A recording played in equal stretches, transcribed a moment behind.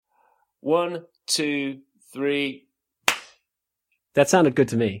1, 2, 3. That sounded good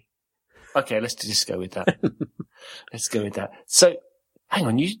to me. Okay, let's just go with that. Let's go with that. So, hang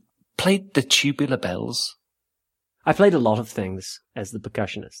on, you played the tubular bells? I played a lot of things as the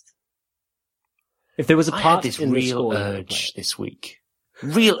percussionist. If there was a I part had this in the real score urge this week.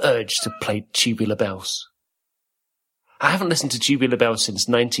 Real urge to play tubular bells. I haven't listened to tubular bells since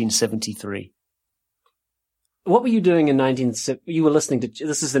 1973. What were you doing in you were listening to,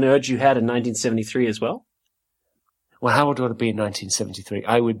 this is an urge you had in 1973 as well? Well, how old would I be in 1973?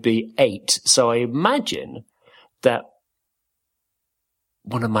 I would be 8. So I imagine that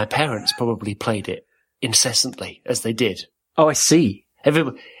one of my parents probably played it incessantly, as they did. Oh, I see.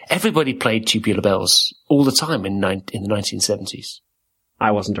 Everybody played tubular bells all the time in the 1970s.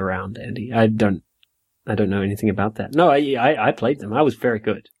 I wasn't around, Andy. I don't know anything about that. No, I played them. I was very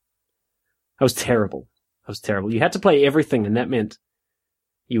good. I was terrible. You had to play everything, and that meant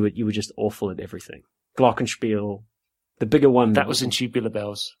you were just awful at everything. Glockenspiel, the bigger one. That was in tubular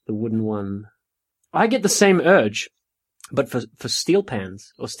bells. The wooden one. I get the same urge, but for steel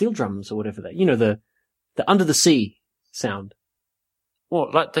pans or steel drums or whatever that, the under the sea sound.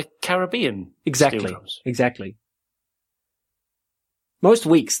 What, like the Caribbean Exactly. steel drums? Exactly. Most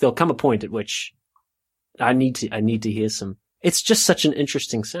weeks there'll come a point at which I need to hear some. It's just such an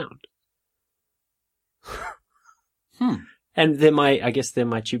interesting sound. And I guess they're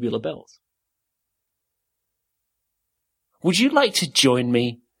my tubular bells. Would you like to join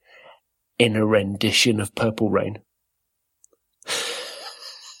me in a rendition of Purple Rain?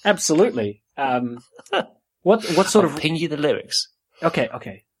 Absolutely. What sort I'll of ping you the lyrics.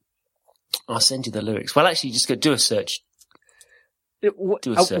 Okay. I'll send you the lyrics. Well, actually, just go do a search. Do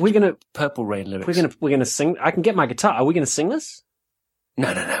a search. We're gonna Purple Rain lyrics. We're gonna sing. I can get my guitar. Are we gonna sing this?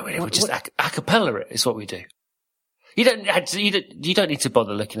 No. We're just a cappella it is what we do. You don't need to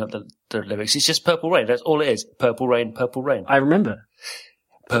bother looking up the lyrics. It's just Purple Rain. That's all it is. Purple Rain, Purple Rain. I remember.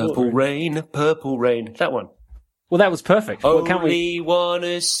 Purple Rain, Purple Rain. That one. Well, that was perfect. Well, can't Only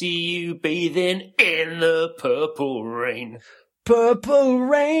wanna see you bathing in the purple rain. Purple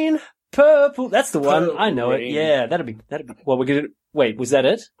Rain, Purple. That's the one. Purple I know Rain. it. Yeah, that'd be. Well, we're gonna wait. Was that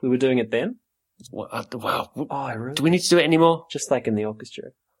it? We were doing it then. Wow. I remember. Do we need to do it anymore? Just like in the orchestra.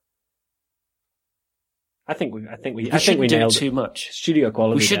 I think we We nailed do it it. too much. Studio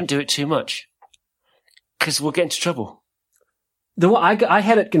quality. We shouldn't do it too much. Because we'll get into trouble. I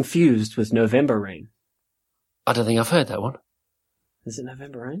had it confused with November Rain. I don't think I've heard that one. Is it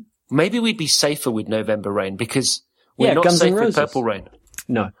November Rain? Maybe we'd be safer with November Rain because we're not Guns safe N' with Roses. Purple Rain.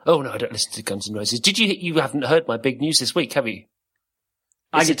 No. Oh no, I don't listen to Guns N' Roses. You haven't heard my big news this week, have you?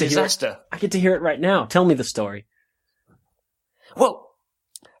 I It's get a to disaster. hear it. I get to hear it right now. Tell me the story. Well,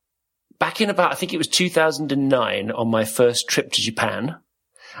 back in I think it was 2009 on my first trip to Japan,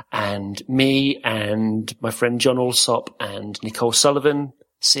 and me and my friend John Alsop and Nicole Sullivan,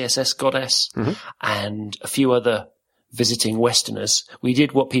 CSS Goddess, and a few other visiting Westerners, we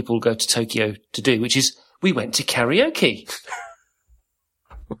did what people go to Tokyo to do, which is we went to karaoke.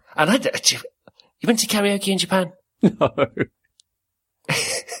 And you went to karaoke in Japan? No.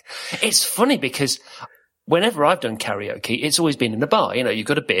 It's funny because whenever I've done karaoke, it's always been in a bar. You've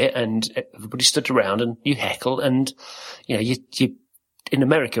got a beer and everybody stood around and you heckle and, you in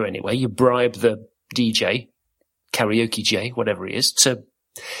America anyway, you bribe the DJ, karaoke J, whatever he is, to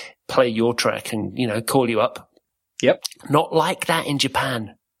play your track and, call you up. Yep. Not like that in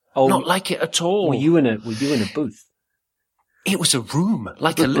Japan. Oh, Not like it at all. Were you in a booth? It was a room,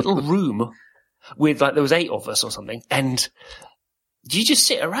 like a little room with there was 8 of us or something. And you just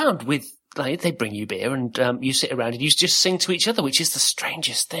sit around with, they bring you beer and you sit around and you just sing to each other, which is the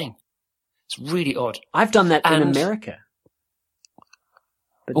strangest thing. It's really odd. I've done that in America.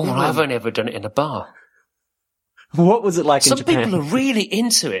 But I've only ever done it in a bar. What was it like in Japan? Some people are really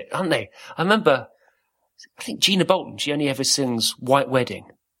into it, aren't they? I remember, I think Gina Bolton, she only ever sings White Wedding.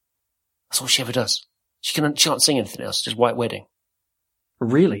 That's all she ever does. She can't sing anything else, just White Wedding.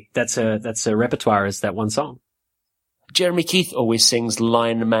 Really? That's a repertoire, is that one song? Jeremy Keith always sings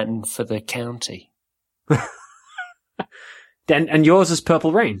Lineman for the County. And yours is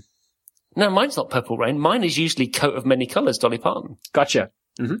Purple Rain? No, mine's not Purple Rain. Mine is usually Coat of Many Colours, Dolly Parton. Gotcha.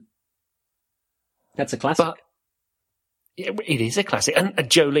 Mm-hmm. That's a classic. But it is a classic. And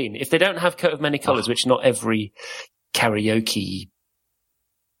Jolene, if they don't have Coat of Many Colours, which not every karaoke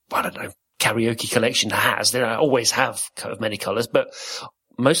collection has, they always have Coat of Many Colours, but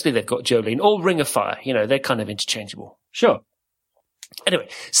mostly they've got Jolene or Ring of Fire. They're kind of interchangeable. Sure. Anyway,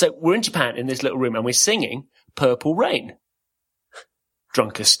 so we're in Japan in this little room and we're singing Purple Rain.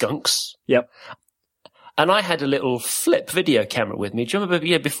 Drunk as skunks. Yep. And I had a little flip video camera with me. Do you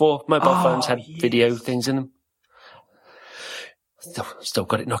remember, before mobile phones had video things in them? Still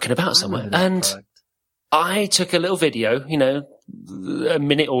got it knocking about somewhere. And I took a little video, a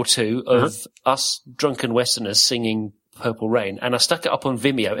minute or two of us drunken Westerners singing Purple Rain, and I stuck it up on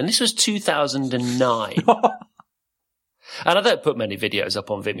Vimeo, and this was 2009. And I don't put many videos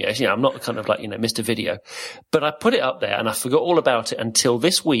up on Vimeo. I'm not kind of like, Mr. Video. But I put it up there and I forgot all about it until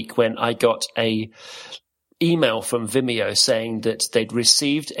this week when I got a email from Vimeo saying that they'd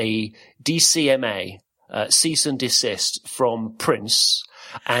received a DCMA, cease and desist from Prince,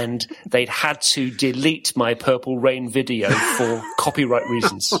 and they'd had to delete my Purple Rain video for copyright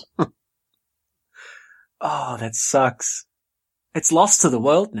reasons. Oh, that sucks. It's lost to the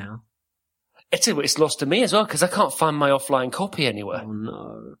world now. It's lost to me as well, because I can't find my offline copy anywhere. Oh,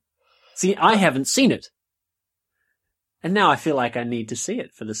 no. See, I haven't seen it. And now I feel like I need to see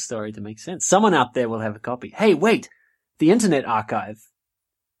it for this story to make sense. Someone out there will have a copy. Hey, wait! The Internet Archive.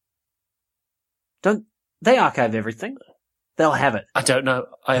 Don't they archive everything? They'll have it. I don't know.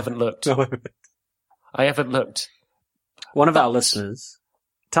 I haven't looked. I haven't looked. One of our listeners,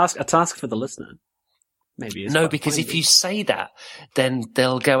 a task for the listener, maybe. No, because if you say that, then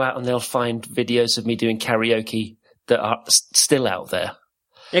they'll go out and they'll find videos of me doing karaoke that are still out there.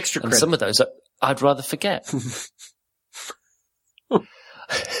 Extra credit. And some of those I'd rather forget.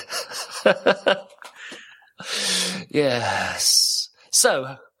 Yes.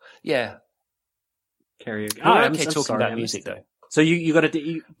 So, yeah. Karaoke. We're okay talking about music, though. So you got a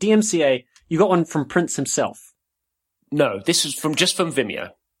DMCA. You got one from Prince himself. No, this was just from Vimeo.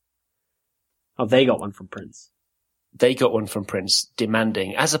 Oh, they got one from Prince. They got one from Prince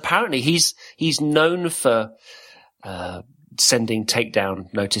demanding, as apparently he's known for sending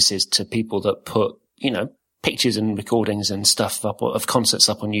takedown notices to people that put, pictures and recordings and stuff up of concerts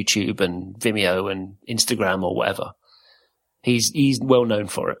up on YouTube and Vimeo and Instagram or whatever. He's well known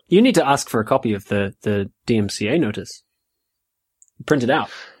for it. You need to ask for a copy of the DMCA notice. Print it out.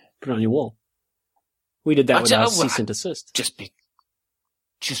 Put it on your wall. We did that with our cease and desist.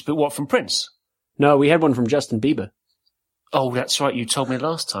 Just what, from Prince? No, we had one from Justin Bieber. Oh, that's right. You told me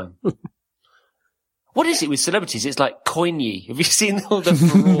last time. What is it with celebrities? It's like Coinye. Have you seen all the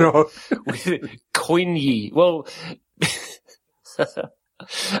No. Coinye? Well,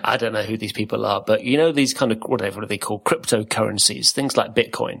 I don't know who these people are, but these kind of, whatever they call cryptocurrencies, things like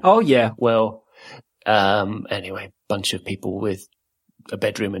Bitcoin. Oh, yeah. Well, anyway, bunch of people with a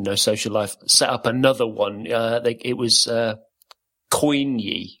bedroom and no social life set up another one. It was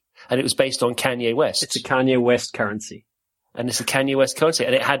Coinye, and it was based on Kanye West. It's a Kanye West currency. And it's a Kanye West currency,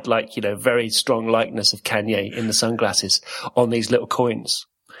 and it had very strong likeness of Kanye in the sunglasses on these little coins.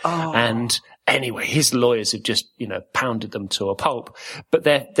 Oh. And anyway, his lawyers have just, pounded them to a pulp. But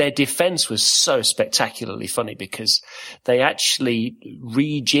their defense was so spectacularly funny because they actually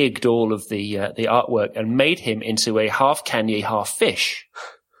rejigged all of the artwork and made him into a half Kanye, half fish.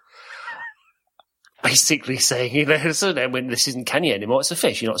 Basically saying, so then when this isn't Kanye anymore, it's a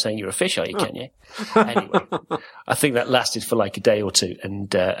fish. You're not saying you're a fish, are you, Kanye? Anyway, I think that lasted for like a day or two.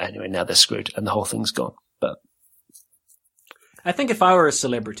 And anyway, now they're screwed and the whole thing's gone. But I think if I were a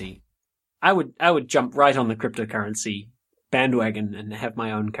celebrity, I would jump right on the cryptocurrency bandwagon and have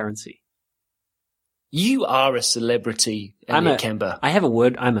my own currency. You are a celebrity, Elliot Kemba. I have a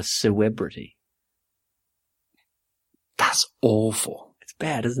word. I'm a celebrity. That's awful. It's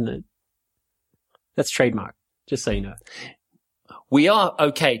bad, isn't it? That's trademark, just so you know. We are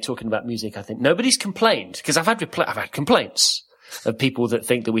okay talking about music, I think. Nobody's complained, because I've had complaints of people that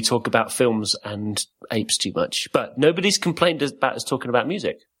think that we talk about films and apes too much. But nobody's complained about us talking about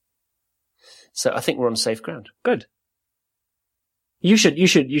music. So I think we're on safe ground. Good. You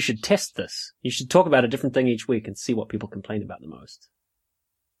should test this. You should talk about a different thing each week and see what people complain about the most.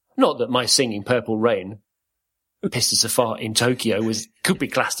 Not that my singing Purple Rain pisses a fart in Tokyo could be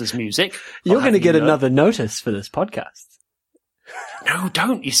classed as music. You're going to get another notice for this podcast. No,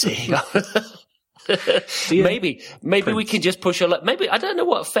 don't, you see. Maybe we can just push maybe, I don't know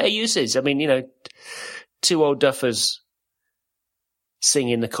what fair use is. I mean, two old duffers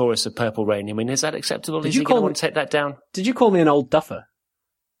singing the chorus of Purple Rain. I mean, is that acceptable? Is he going to want to take that down? Did you call me an old duffer?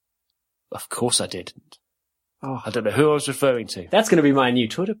 Of course I did. Oh. I don't know who I was referring to. That's going to be my new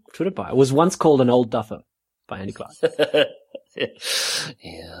Twitter bio. Was once called an old duffer by Andy Clark.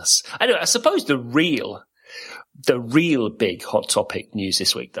 Yes. Anyway, I suppose the real big hot topic news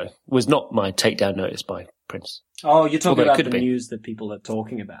this week, though, was not my takedown notice by Prince. Oh, you're talking about the news that people are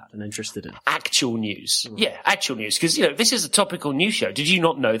talking about and interested in. Actual news. Mm. Yeah, actual news. Because, this is a topical news show. Did you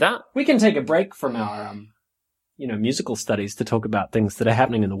not know that? We can take a break from our, musical studies to talk about things that are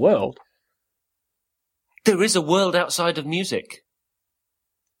happening in the world. There is a world outside of music.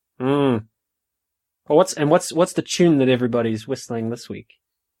 Well, what's the tune that everybody's whistling this week?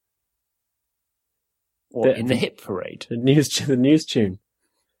 In the hit parade? The news tune.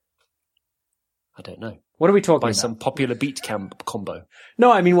 I don't know. What are we talking about? By some popular beat combo.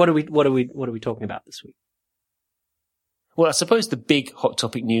 No, I mean, what are we talking about this week? Well, I suppose the big hot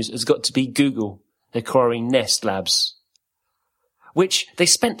topic news has got to be Google acquiring Nest Labs, which they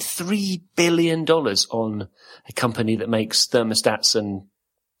spent $3 billion on a company that makes thermostats and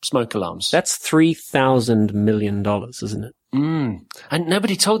smoke alarms. That's $3,000 million, isn't it? And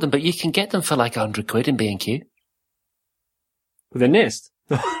nobody told them, but you can get them for like £100 in B&Q. With a Nest?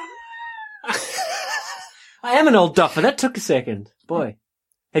 I am an old duffer. That took a second. Boy.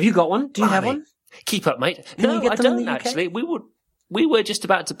 Have you got one? Do you have one? Keep up, mate. Can you get I them in don't the UK? actually. We were just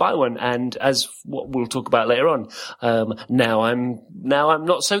about to buy one, and as what we'll talk about later on, now I'm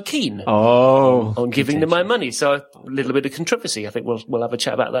not so keen on giving them my money. So a little bit of controversy. I think we'll have a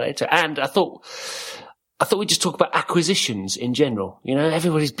chat about that later. And I thought we'd just talk about acquisitions in general. You know,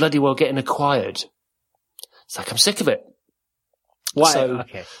 everybody's bloody well getting acquired. It's like I'm sick of it. Why? So,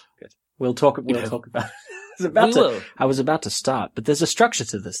 okay, good. We'll talk about it. I was about to start, but there's a structure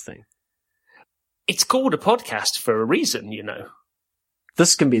to this thing. It's called a podcast for a reason, you know.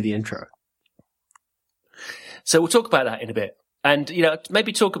 This can be the intro. So we'll talk about that in a bit. And, you know,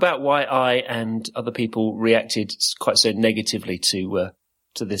 maybe talk about why I and other people reacted quite so negatively to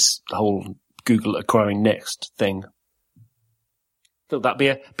this whole Google acquiring Next thing. Thought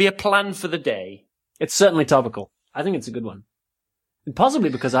that'd be a plan for the day. It's certainly topical. I think it's a good one. And possibly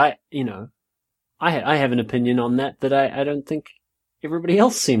because I have an opinion on that I don't think everybody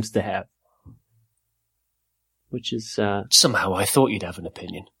else seems to have. Which is, somehow I thought you'd have an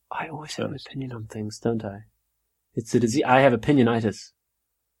opinion. I always have an opinion on things, don't I? It's a disease. I have opinionitis.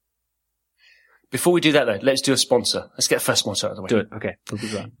 Before we do that though, let's do a sponsor. Let's get the first sponsor out of the way. Do it. Okay. We'll do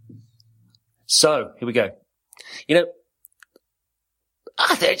that. So, here we go. You know,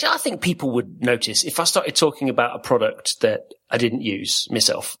 I think people would notice if I started talking about a product that I didn't use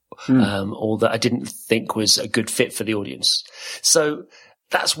myself, or that I didn't think was a good fit for the audience. So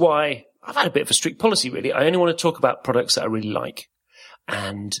that's why I've had a bit of a strict policy, really. I only want to talk about products that I really like.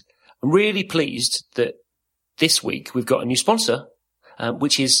 And I'm really pleased that this week we've got a new sponsor,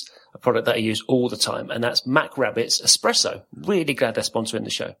 which is a product that I use all the time, and that's MacRabbit's Espresso. Really glad they're sponsoring the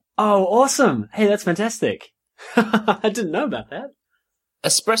show. Oh, awesome. Hey, that's fantastic. I didn't know about that.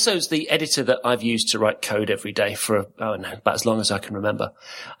 Espresso's the editor that I've used to write code every day for, about as long as I can remember.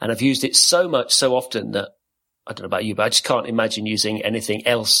 And I've used it so much, so often that, I don't know about you, but I just can't imagine using anything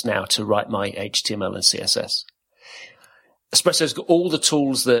else now to write my HTML and CSS. Espresso's got all the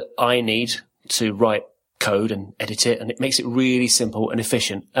tools that I need to write code and edit it, and it makes it really simple and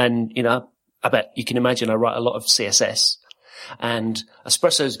efficient. And, you know, I bet you can imagine I write a lot of CSS. And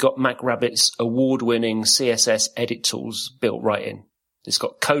Espresso's got MacRabbit's award-winning CSS edit tools built right in. It's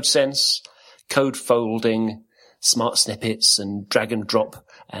got CodeSense, code folding, smart snippets, and drag and drop,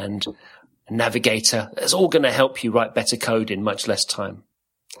 and a navigator. It's all going to help you write better code in much less time.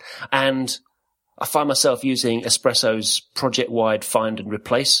 And I find myself using Espresso's project-wide find and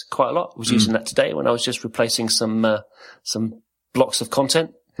replace quite a lot. I was using that today when I was just replacing some blocks of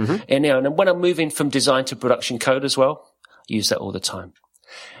content. And, you know, and when I'm moving from design to production code as well, I use that all the time.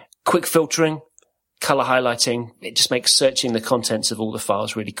 Quick filtering, color highlighting, it just makes searching the contents of all the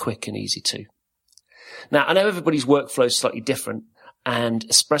files really quick and easy too. Now, I know everybody's workflow is slightly different, and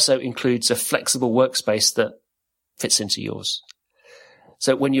Espresso includes a flexible workspace that fits into yours.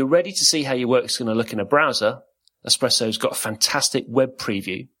 So when you're ready to see how your work's going to look in a browser, Espresso's got a fantastic web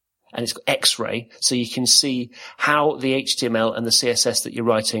preview, and it's got X-ray, so you can see how the HTML and the CSS that you're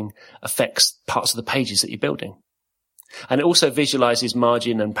writing affects parts of the pages that you're building. And it also visualizes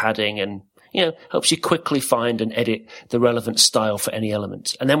margin and padding and, you know, helps you quickly find and edit the relevant style for any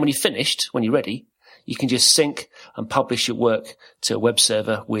element. And then when you're finished, when you're ready, you can just sync and publish your work to a web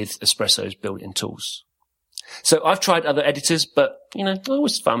server with Espresso's built-in tools. So I've tried other editors, but, you know, I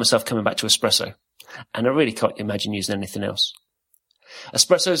always find myself coming back to Espresso. And I really can't imagine using anything else.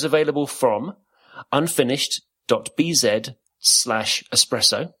 Espresso is available from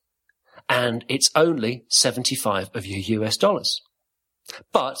unfinished.bz/espresso, and it's only $75 of your US dollars.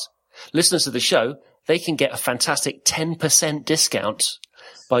 But listeners of the show, they can get a fantastic 10% discount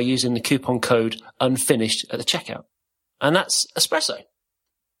by using the coupon code unfinished at the checkout. And that's Espresso.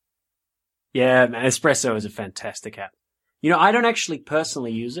 Yeah, man, Espresso is a fantastic app. You know, I don't actually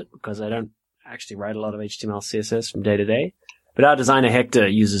personally use it because I don't actually write a lot of HTML, CSS from day to day. But our designer Hector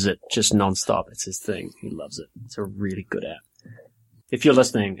uses it just nonstop. It's his thing. He loves it. It's a really good app. If you're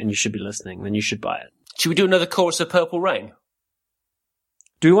listening, and you should be listening, then you should buy it. Should we do another chorus of Purple Rain?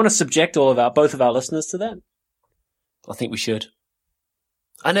 Do we want to subject both of our listeners to that? I think we should.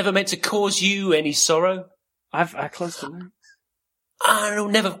 I never meant to cause you any sorrow. I closed the lyrics. I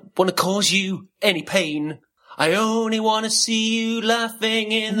don't never want to cause you any pain. I only want to see you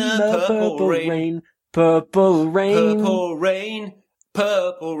laughing in the purple rain. Purple rain. Purple rain.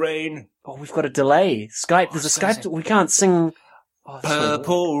 Purple rain. Oh, we've got a delay. Skype. There's a Skype. We can't sing. Oh,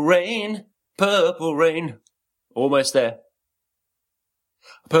 purple rain. Purple rain. Almost there.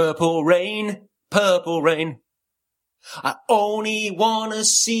 Purple rain. Purple rain. I only want to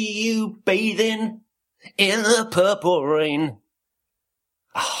see you bathing in the purple rain.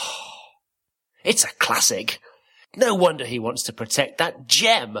 Oh, it's a classic. No wonder he wants to protect that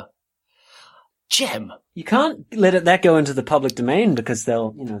gem. Gem. You can't let that go into the public domain because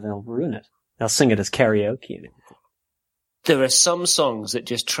they'll ruin it. They'll sing it as karaoke and everything. There are some songs that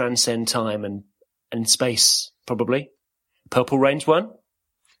just transcend time and space, probably. Purple Rain's one.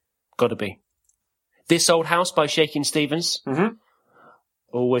 Gotta be. This Old House by Shakin' Stevens. Mm-hmm.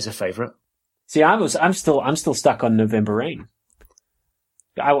 Always a favourite. See, I'm still stuck on November Rain.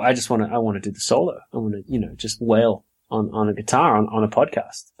 I want to do the solo. I want to, just wail on a guitar on a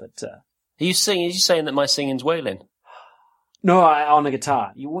podcast. But Are you saying that my singing's wailing? No, on a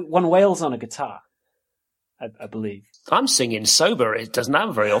guitar. One wails on a guitar, I believe. I'm singing sober. It doesn't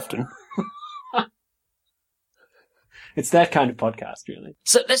happen very often. It's that kind of podcast, really.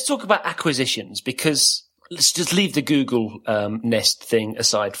 So let's talk about acquisitions, because let's just leave the Google Nest thing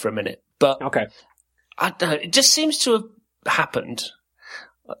aside for a minute. But okay. I don't know. It just seems to have happened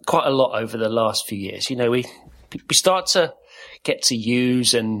quite a lot over the last few years. We start to get to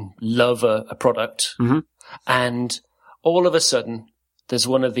use and love a product, mm-hmm. and all of a sudden there's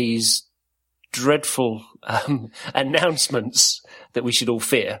one of these dreadful announcements that we should all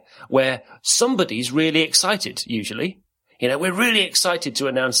fear, where somebody's really excited, usually. We're really excited to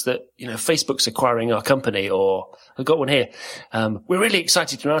announce that, Facebook's acquiring our company, or I've got one here. We're really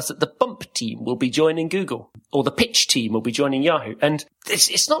excited to announce that the Bump team will be joining Google, or the Pitch team will be joining Yahoo. And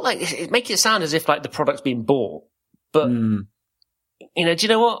it's not like, it makes it sound as if like the product's been bought. But, do you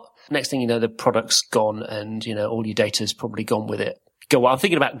know what? Next thing you know, the product's gone and, all your data's probably gone with it. I'm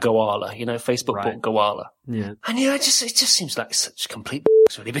thinking about Goala, Facebook bought Goala. Yeah. And, it just seems like such complete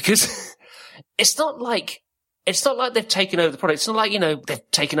really, because it's not like they've taken over the product. It's not like,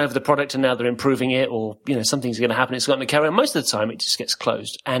 they've taken over the product and now they're improving it, or, something's going to happen. It's going to carry on. Most of the time, it just gets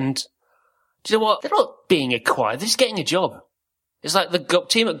closed. And do you know what? They're not being acquired. They're just getting a job. It's like the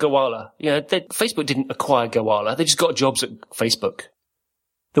team at Goala. Facebook didn't acquire Goala. They just got jobs at Facebook.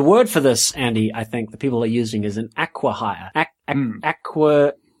 The word for this, Andy, I think the people are using is an acqui-hire.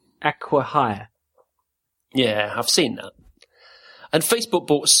 Acqui-hire. Yeah, I've seen that. And Facebook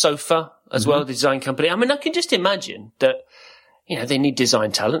bought Sofa as well, the design company. I mean, I can just imagine that, they need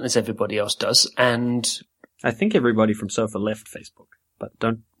design talent as everybody else does. And I think everybody from Sofa left Facebook, but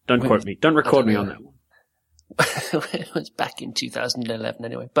don't quote me. Don't record me on that one. It was back in 2011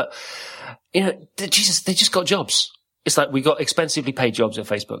 anyway. But, they just got jobs. It's like we got expensively paid jobs at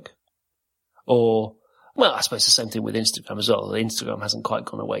Facebook. Or, well, I suppose the same thing with Instagram as well. Instagram hasn't quite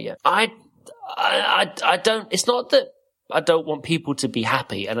gone away yet. I don't, it's not that I don't want people to be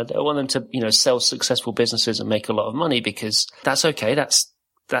happy, and I don't want them to, sell successful businesses and make a lot of money, because that's okay. That's,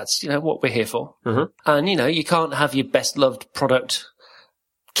 what we're here for. Mm-hmm. And, you can't have your best loved product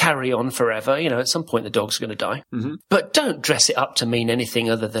carry on forever. At some point the dog's going to die. Mm-hmm. But don't dress it up to mean anything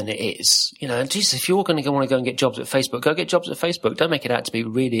other than it is. Jesus, if you're going to want to go and get jobs at Facebook, go get jobs at Facebook. Don't make it out to be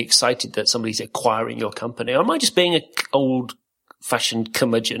really excited that somebody's acquiring your company. Or am I just being an old-fashioned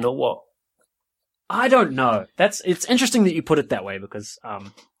curmudgeon, or what? I don't know. It's interesting that you put it that way, because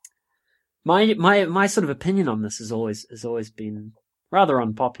my sort of opinion on this has always been rather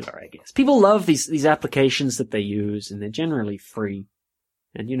unpopular, I guess. People love these applications that they use, and they're generally free.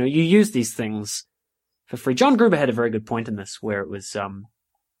 And you use these things for free. John Gruber had a very good point in this, where it was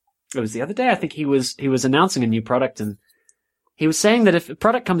the other day, I think he was announcing a new product, and he was saying that if a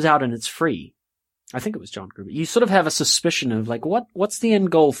product comes out and it's free, I think it was John Gruber, you sort of have a suspicion of like, what's the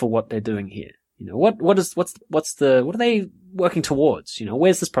end goal for what they're doing here? What are they working towards?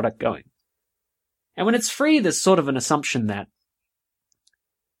 Where's this product going? And when it's free, there's sort of an assumption that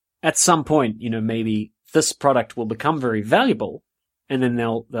at some point, maybe this product will become very valuable, and then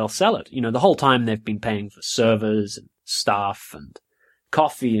they'll sell it. The whole time they've been paying for servers and staff and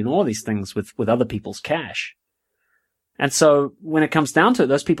coffee and all these things with other people's cash. And so when it comes down to it,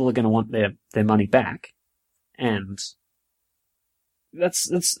 those people are going to want their money back. And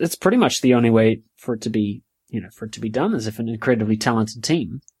that's pretty much the only way for it to be, for it to be done, is if an incredibly talented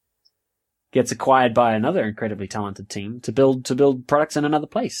team gets acquired by another incredibly talented team to build products in another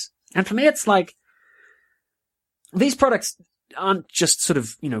place. And for me, it's like, these products aren't just sort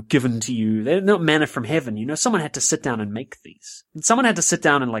of, given to you. They're not manna from heaven. Someone had to sit down and make these. And someone had to sit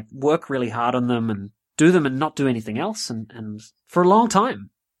down and work really hard on them and do them and not do anything else and for a long time.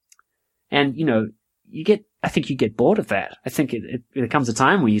 And, I think you get bored of that. I think it comes a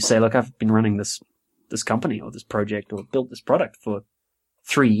time where you say, look, I've been running this company or this project or built this product for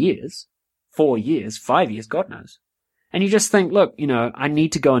 3 years, 4 years, 5 years, God knows. And you just think, look, I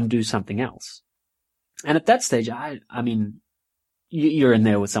need to go and do something else. And at that stage, I mean, you're in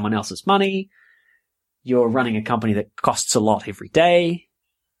there with someone else's money. You're running a company that costs a lot every day.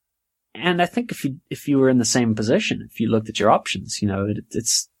 And I think if you were in the same position, if you looked at your options, it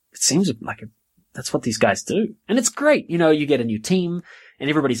seems like that's what these guys do. And it's great. You get a new team and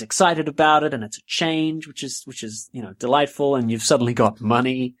everybody's excited about it and it's a change, which is, delightful. And you've suddenly got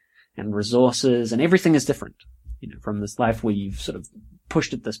money and resources and everything is different, from this life where you've sort of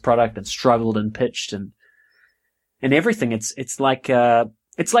pushed at this product and struggled and pitched and everything. It's like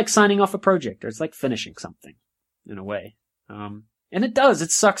signing off a project or it's like finishing something in a way. And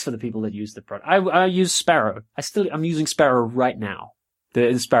it sucks for the people that use the product. I use Sparrow. I'm using Sparrow right now.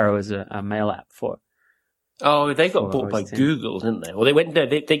 The Sparrow is a mail app for. Oh, they got bought by Google, didn't they? Well,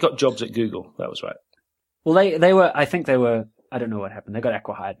 they got jobs at Google. That was right. Well, I don't know what happened. They got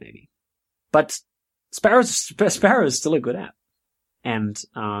acqui-hired maybe. But Sparrow is still a good app. And,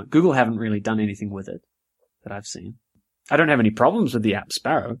 Google haven't really done anything with it that I've seen. I don't have any problems with the app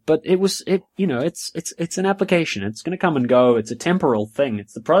Sparrow, but it's an application. It's going to come and go. It's a temporal thing.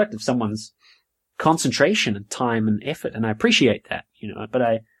 It's the product of someone's concentration and time and effort. And I appreciate that, but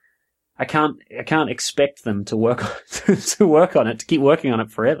I can't expect them to work on it, to keep working on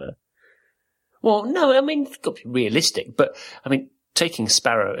it forever. Well, no, I mean, you've got to be realistic, but I mean, taking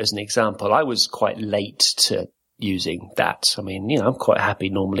Sparrow as an example, I was quite late to using that. I mean, I'm quite happy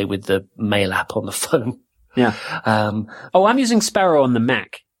normally with the mail app on the phone. Yeah. I'm using Sparrow on the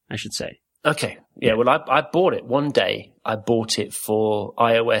Mac, I should say. Okay. Yeah. Well, I bought it one day. I bought it for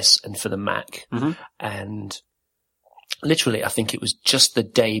iOS and for the Mac. Mm-hmm. And literally, I think it was just the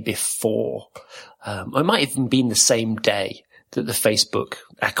day before, it might have even been the same day that the Facebook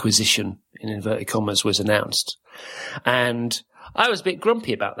acquisition, in inverted commas, was announced. And I was a bit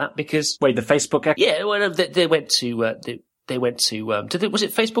grumpy about that because... Wait, the Facebook... Yeah, well, they went to... was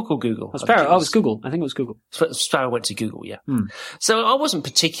it Facebook or Google? Sparrow. It was Google. I think it was Google. Sparrow went to Google, yeah. So I wasn't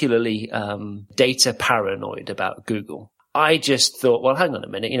particularly data paranoid about Google. I just thought, well, hang on a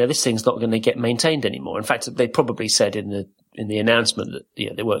minute, this thing's not going to get maintained anymore. In fact, they probably said in the announcement that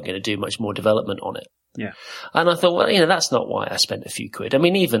they weren't going to do much more development on it. Yeah. And I thought, well, that's not why I spent a few quid. I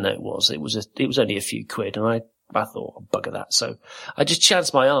mean, even though it was only a few quid, and I thought, oh, bugger that. So I just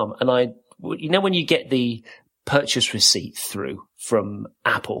chanced my arm, and when you get the purchase receipt through from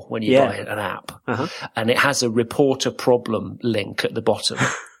Apple when you buy an app, and it has a report a problem link at the bottom.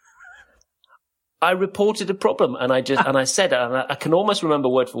 I reported a problem and I said, and I can almost remember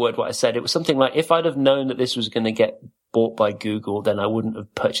word for word what I said. It was something like, if I'd have known that this was going to get bought by Google, then I wouldn't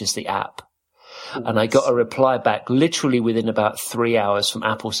have purchased the app. And I got a reply back literally within about 3 hours from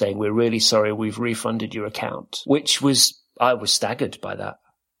Apple saying, we're really sorry, we've refunded your account, I was staggered by that.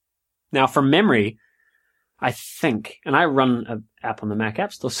 Now, from memory, I think, and I run an app on the Mac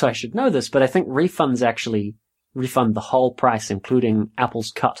App Store, so I should know this, but I think refunds actually refund the whole price, including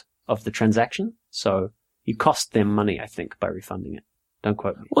Apple's cut of the transaction. So you cost them money, I think, by refunding it. Don't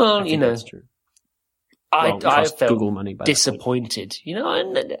quote me. Well, that's true. I felt Google money by disappointed,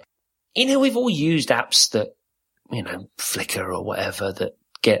 we've all used apps that, Flickr or whatever, that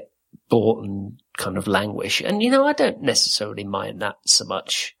get bought and kind of languish. And, I don't necessarily mind that so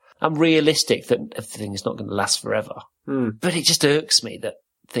much. I'm realistic that everything is not going to last forever. But it just irks me that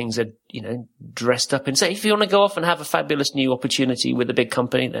things are, dressed up and say, if you want to go off and have a fabulous new opportunity with a big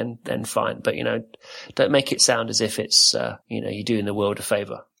company, then fine. But, don't make it sound as if it's, you're doing the world a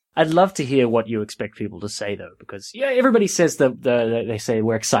favor. I'd love to hear what you expect people to say, though, because everybody says they say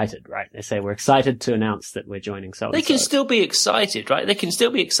we're excited, right? They say we're excited to announce that we're joining so. They can still be excited, right? They can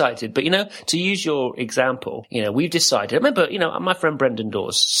still be excited, but to use your example, we've decided. I remember, my friend Brendan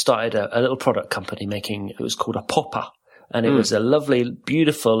Dawes started a little product company it was called a Popper, and it was a lovely,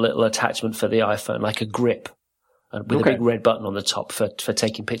 beautiful little attachment for the iPhone, like a grip. With a big red button on the top for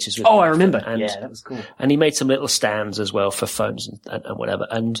taking pictures with. Oh, I remember. And, that was cool. And he made some little stands as well for phones and whatever.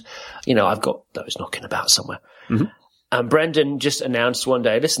 And, I've got those knocking about somewhere. Mm-hmm. And Brendan just announced one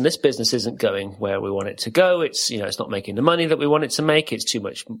day, listen, this business isn't going where we want it to go. It's, it's not making the money that we want it to make. It's too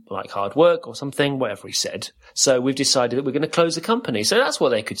much like hard work or something, whatever he said. So we've decided that we're going to close the company. So that's what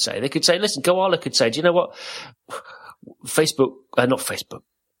they could say. They could say, listen, Koala could say, do you know what? Not Facebook.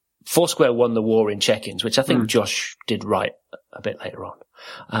 Foursquare won the war in check-ins, which I think Josh did right a bit later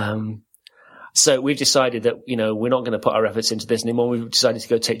on. So we've decided that, we're not going to put our efforts into this anymore. We've decided to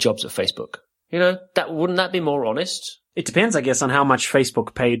go take jobs at Facebook. Wouldn't that be more honest? It depends, I guess, on how much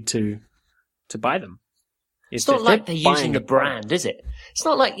Facebook paid to buy them. It's not like they're using the brand, is it? It's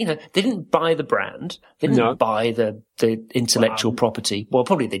not like, they didn't buy the brand. They didn't buy the intellectual property. Well,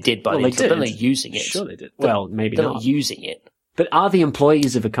 probably they did buy it, but they're not using it. Sure they did. Well, maybe they're not using it. But are the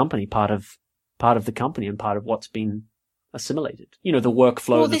employees of a company part of the company and part of what's been assimilated? The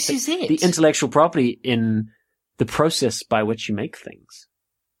workflow. Well, this is it. The intellectual property in the process by which you make things.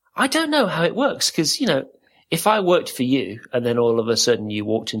 I don't know how it works because, if I worked for you and then all of a sudden you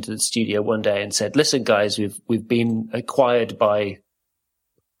walked into the studio one day and said, listen, guys, we've been acquired by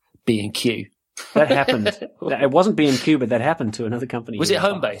B&Q. That happened. It wasn't B&Q, but that happened to another company. Was it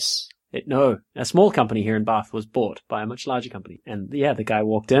Homebase? No. A small company here in Bath was bought by a much larger company. And the guy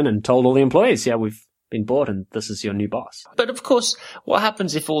walked in and told all the employees, we've been bought and this is your new boss. But of course, what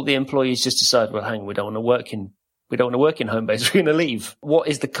happens if all the employees just decide, well, hang on, we don't want to work in Homebase. We're going to leave. What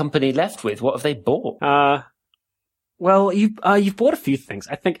is the company left with? What have they bought? Well, you've bought a few things.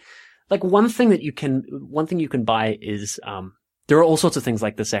 I think, like one thing you can buy is, there are all sorts of things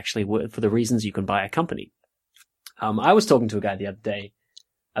like this actually for the reasons you can buy a company. I was talking to a guy the other day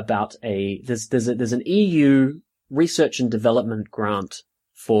about there's an EU research and development grant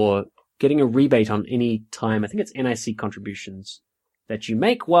for getting a rebate on any time. I think it's NIC contributions that you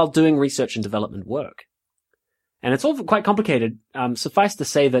make while doing research and development work. And it's all quite complicated. Suffice to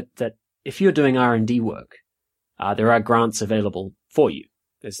say that if you're doing R&D work, there are grants available for you.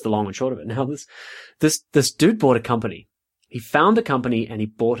 It's the long and short of it. Now, this dude bought a company. He found a company and he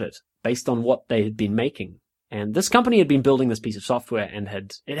bought it based on what they had been making. And this company had been building this piece of software and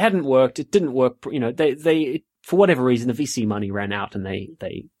it hadn't worked. It didn't work. They for whatever reason, the VC money ran out and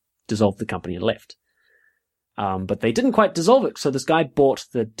they dissolved the company and left. But they didn't quite dissolve it. So this guy bought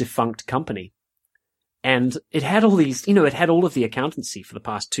the defunct company and it had all these, it had all of the accountancy for the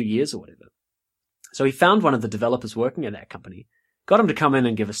past 2 years or whatever. So he found one of the developers working at that company, got him to come in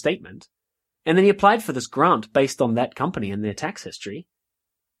and give a statement, and then he applied for this grant based on that company and their tax history,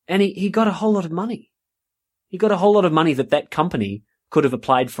 and he got a whole lot of money. He got a whole lot of money that company could have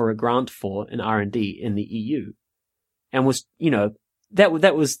applied for a grant for an R&D in the EU, and was, that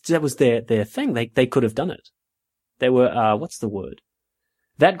was their thing. They could have done it. They were, what's the word?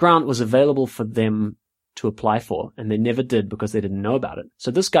 That grant was available for them to apply for, and they never did because they didn't know about it. So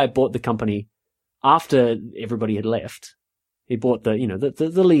this guy bought the company after everybody had left. He bought the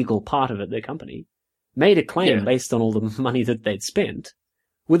legal part of it, their company, made a claim based on all the money that they'd spent,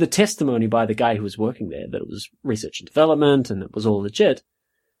 with a testimony by the guy who was working there that it was research and development and it was all legit.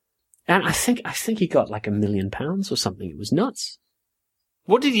 And I think he got like £1 million or something. It was nuts.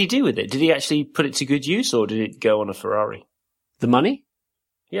 What did he do with it? Did he actually put it to good use or did it go on a Ferrari? The money?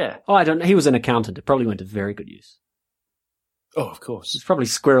 Yeah. Oh, I don't know. He was an accountant. It probably went to very good use. Oh, of course. It's probably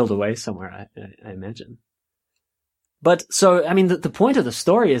squirreled away somewhere, I imagine. But so, I mean, the point of the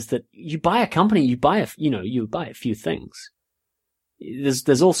story is that you buy a company, you buy a few things.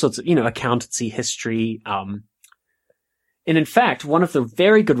 There's all sorts of, accountancy, history. And in fact, one of the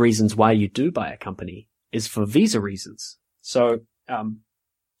very good reasons why you do buy a company is for visa reasons. So,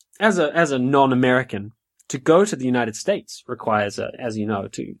 as a non-American, to go to the United States requires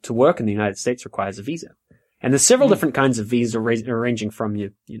to work in the United States requires a visa. And there's several different kinds of visa ranging from your,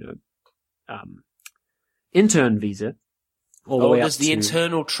 intern visa all the way up there's the to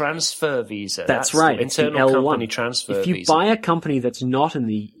internal transfer visa. That's right. The internal L1. company transfer visa. If you buy a company that's not in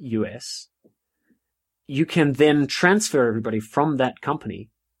the US, you can then transfer everybody from that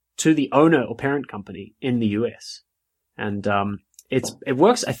company to the owner or parent company in the US. And it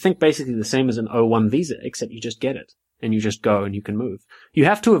works, I think, basically the same as an O1 visa, except you just get it and you just go and you can move. You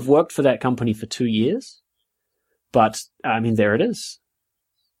have to have worked for that company for 2 years, but I mean, there it is.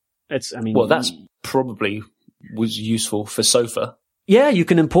 Well, that's probably was useful for Sofa. Yeah, you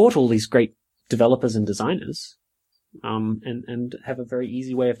can import all these great developers and designers, and have a very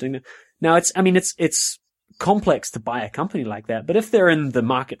easy way of doing it. Now, it's complex to buy a company like that, but if they're in the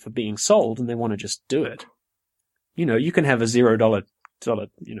market for being sold and they want to just do it, you can have a $0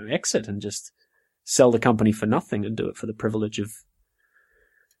 exit and just sell the company for nothing and do it for the privilege of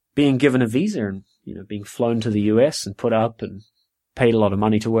being given a visa and, being flown to the US and put up and paid a lot of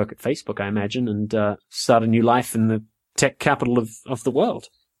money to work at Facebook, I imagine, and start a new life in the tech capital of the world.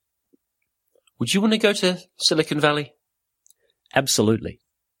 Would you want to go to Silicon Valley? Absolutely.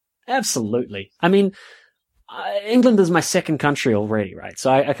 Absolutely. I mean, England is my second country already, right?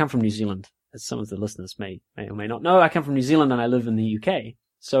 So I come from New Zealand, as some of the listeners may or may not know. I come from New Zealand and I live in the UK.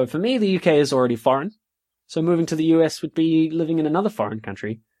 So for me, the UK is already foreign. So moving to the US would be living in another foreign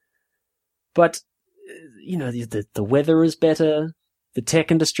country. But, you know, the weather is better. The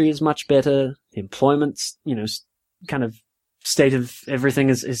tech industry is much better. The employment's, you know, kind of state of everything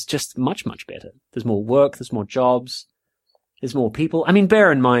is just much, much better. There's more work. There's more jobs. There's more people. I mean,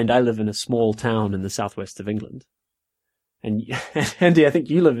 bear in mind, I live in a small town in the southwest of England. And Andy, I think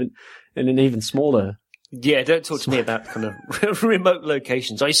you live in an even smaller. Yeah, don't talk to me about kind of remote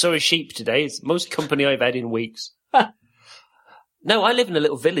locations. I saw a sheep today. It's the most company I've had in weeks. No, I live in a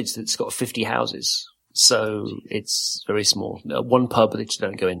little village that's got 50 houses. So it's very small. One pub that you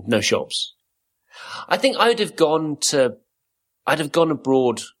don't go in. No shops. I think I'd have gone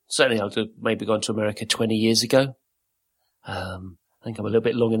abroad. Certainly I'd have maybe gone to America 20 years ago. I think I'm a little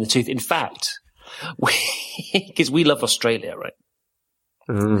bit long in the tooth. In fact, because we love Australia, right?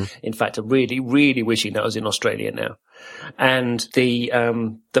 In fact, I'm really, really wishing that I was in Australia now. And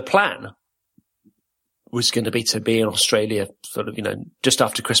the plan was going to be in Australia sort of, you know, just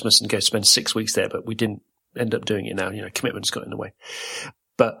after Christmas and go spend 6 weeks there, but we didn't end up doing it now. You know, commitments got in the way.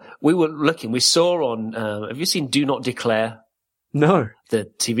 But we were looking, we saw on, have you seen Do Not Declare? No.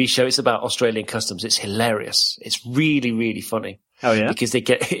 The TV show, it's about Australian customs. It's hilarious. It's really, really funny. Oh yeah? Because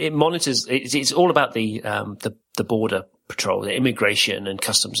it monitors, it's all about the border patrol, the immigration and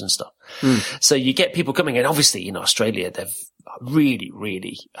customs and stuff. So you get people coming in. Obviously, in Australia, they're really,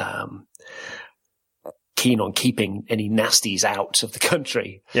 really, keen on keeping any nasties out of the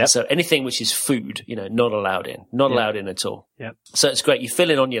country. Yep. So anything which is food, you know, not allowed in at all. Yep. So it's great. You fill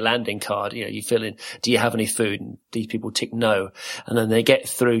in on your landing card, you know, you fill in, do you have any food? And these people tick no. And then they get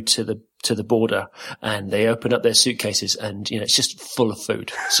through to the border and they open up their suitcases and, you know, it's just full of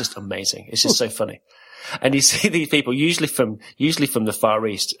food. It's just amazing. It's just so funny. And you see these people usually from the Far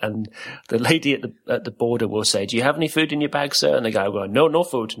East, and the lady at the border will say, do you have any food in your bag, sir? And the guy will go, no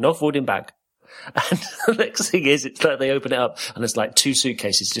food in bag. And the next thing is, it's like they open it up and it's like 2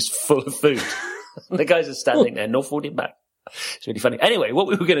 suitcases just full of food. And the guys are standing there, no food in bag. It's really funny. Anyway, what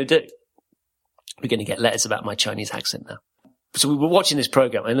we were going to do, we're going to get letters about my Chinese accent now. So we were watching this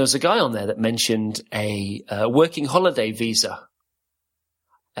program and there was a guy on there that mentioned a working holiday visa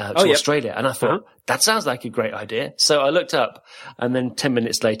to Australia. And I thought, that sounds like a great idea. So I looked up and then 10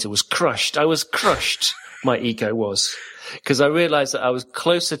 minutes later was crushed. I was crushed. My ego was. Because I realized that I was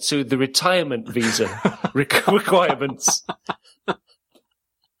closer to the retirement visa requirements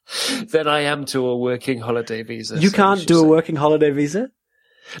than I am to a working holiday visa. You can't do a working holiday visa?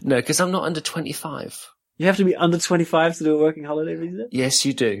 No, because I'm not under 25. You have to be under 25 to do a working holiday visa? Yes,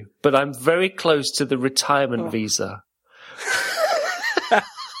 you do. But I'm very close to the retirement visa.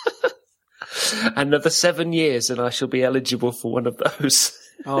 Another 7 years and I shall be eligible for one of those.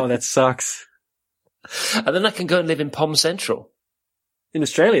 Oh, that sucks. And then I can go and live in Palm Central. In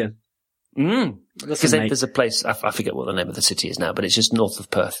Australia? Because there's a place, I forget what the name of the city is now, but it's just north of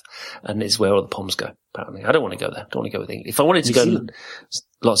Perth. And it's where all the Palms go, apparently. I don't want to go there. I don't want to go with English. If I wanted to go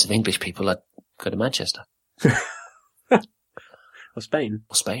lots of English people, I'd go to Manchester. Or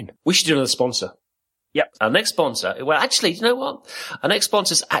Spain. We should do another sponsor. Yep. Our next sponsor, well, actually, you know what? Our next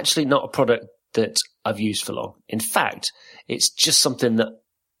sponsor is actually not a product that I've used for long. In fact, it's just something that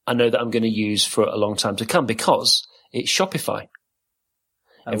I know that I'm going to use for a long time to come because it's Shopify.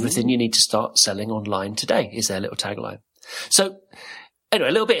 Everything you need to start selling online today is their little tagline. So anyway,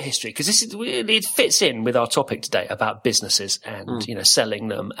 a little bit of history because it fits in with our topic today about businesses and, you know, selling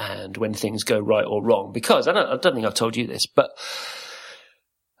them and when things go right or wrong. Because I don't think I've told you this,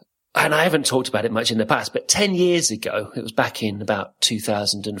 and I haven't talked about it much in the past, but 10 years ago, it was back in about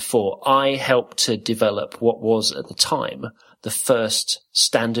 2004, I helped to develop what was at the time the first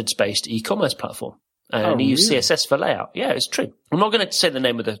standards-based e-commerce platform. And he used CSS for layout. Yeah, it's true. I'm not going to say the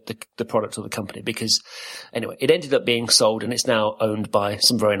name of the product or the company because, anyway, it ended up being sold and it's now owned by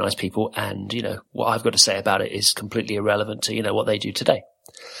some very nice people. And, you know, what I've got to say about it is completely irrelevant to, you know, what they do today.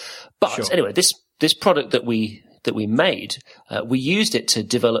 But anyway, this product that we made, we used it to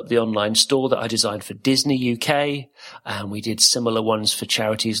develop the online store that I designed for Disney UK. And we did similar ones for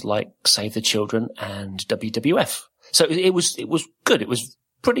charities like Save the Children and WWF. So it was good. It was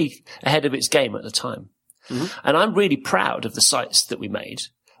pretty ahead of its game at the time. And I'm really proud of the sites that we made.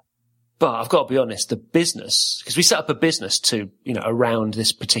 But I've got to be honest, the business, because we set up a business to, you know, around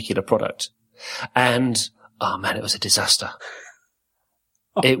this particular product. And, oh man, it was a disaster.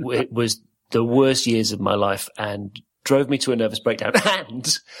 It was the worst years of my life. And drove me to a nervous breakdown. And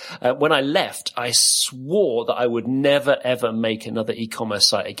when I left, I swore that I would never, ever make another e-commerce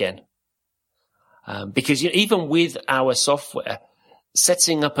site again. Because even with our software,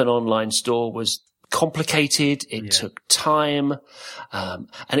 setting up an online store was complicated. It took time. And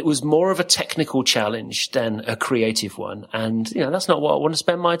it was more of a technical challenge than a creative one. And, that's not what I want to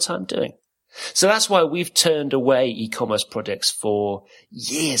spend my time doing. So that's why we've turned away e-commerce projects for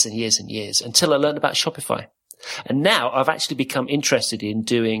years and years and years until I learned about Shopify. And now I've actually become interested in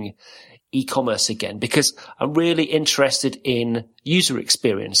doing e-commerce again because I'm really interested in user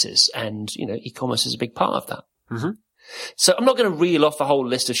experiences and, e-commerce is a big part of that. Mm-hmm. So I'm not going to reel off a whole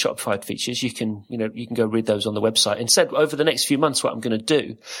list of Shopify features. You can go read those on the website. Instead, over the next few months, what I'm going to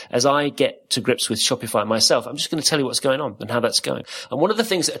do as I get to grips with Shopify myself, I'm just going to tell you what's going on and how that's going. And one of the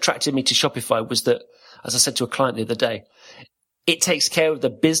things that attracted me to Shopify was that, as I said to a client the other day, it takes care of the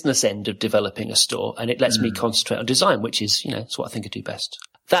business end of developing a store and it lets me concentrate on design, which is, it's what I think I do best.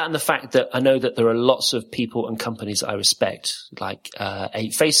 That and the fact that I know that there are lots of people and companies that I respect, like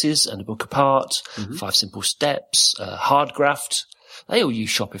 8 Faces and A Book Apart, 5 Simple Steps, Hardgraft. They all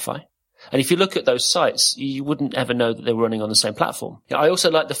use Shopify. And if you look at those sites, you wouldn't ever know that they were running on the same platform. I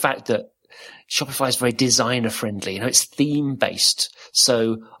also like the fact that Shopify is very designer friendly. It's theme based.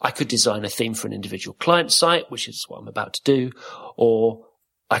 So I could design a theme for an individual client site, which is what I'm about to do, or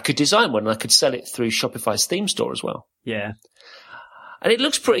I could design one and I could sell it through Shopify's theme store as well. Yeah. And it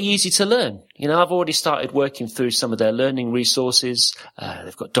looks pretty easy to learn. I've already started working through some of their learning resources.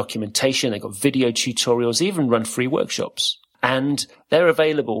 They've got documentation, they've got video tutorials, even run free workshops. And they're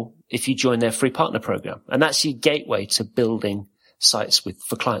available if you join their free partner program. And that's your gateway to building sites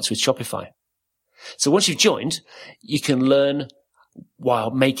for clients with Shopify. So once you've joined, you can learn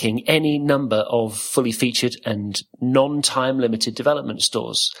while making any number of fully featured and non-time limited development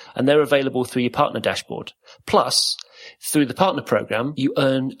stores. And they're available through your partner dashboard. Plus, through the partner program, you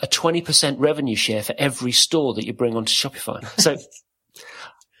earn a 20% revenue share for every store that you bring onto Shopify. So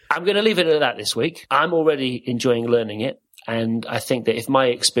I'm going to leave it at that this week. I'm already enjoying learning it. And I think that if my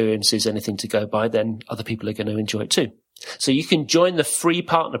experience is anything to go by, then other people are going to enjoy it too. So you can join the free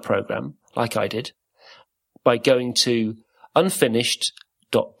partner program, like I did, by going to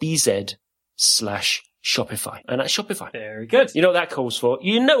unfinished.bz/Shopify. And that's Shopify. Very good. You know what that calls for?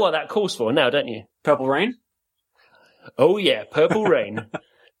 You know what that calls for now, don't you? Purple Rain? Oh yeah, Purple Rain.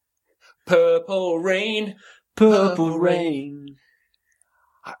 Purple Rain. Purple Rain.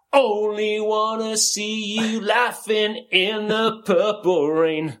 I only wanna see you laughing in the purple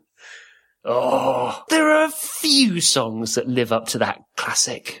rain. Oh, there are a few songs that live up to that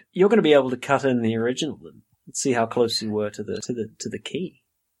classic. You're going to be able to cut in the original and see how close you were to the key.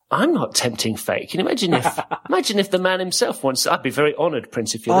 I'm not tempting fate. Can you imagine if the man himself wants? I'd be very honoured,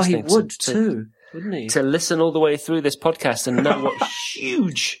 Prince, if you're listening. He would too, wouldn't he? To listen all the way through this podcast and know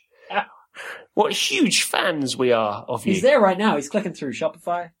what huge fans we are of you. He's there right now. He's clicking through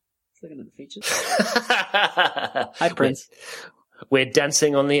Shopify. He's looking at the features. Hi, Prince. We're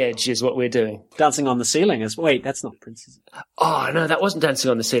dancing on the edge is what we're doing. Dancing on the ceiling is... Wait, that's not Prince, is it? Oh, no, that wasn't Dancing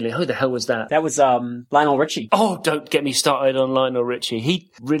on the Ceiling. Who the hell was that? That was Lionel Richie. Oh, don't get me started on Lionel Richie.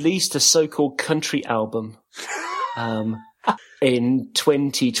 He released a so-called country album in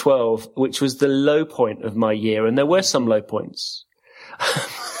 2012, which was the low point of my year. And there were some low points.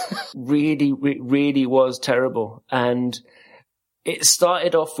 really was terrible. And it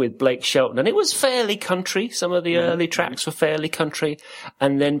started off with Blake Shelton, and it was fairly country. Some of the early tracks were fairly country.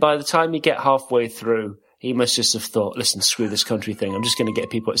 And then by the time you get halfway through, he must just have thought, listen, screw this country thing. I'm just going to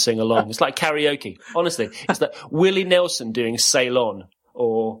get people to sing along. It's like karaoke. Honestly, it's like Willie Nelson doing Sail On,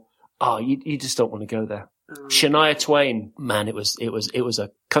 or, you just don't want to go there. Shania Twain, man, it was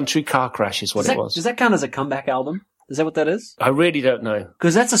a country car crash is what it was. Does that count as a comeback album? Is that what that is? I really don't know.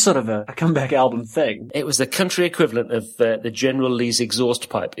 Because that's a sort of a comeback album thing. It was the country equivalent of the General Lee's exhaust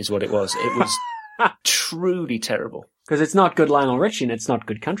pipe is what it was. It was truly terrible. Because it's not good Lionel Richie and it's not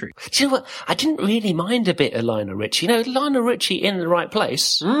good country. Do you know what? I didn't really mind a bit of Lionel Richie. Lionel Richie in the right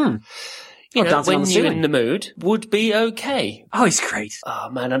place. When you're in the mood, would be okay. Oh, he's great. Oh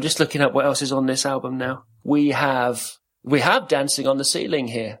man, I'm just looking up what else is on this album now. We have Dancing on the Ceiling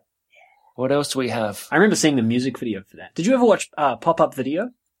here. What else do we have? I remember seeing the music video for that. Did you ever watch Pop-Up Video?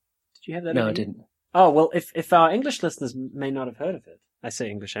 Did you have that? No, I didn't. Oh, well, if our English listeners may not have heard of it. I say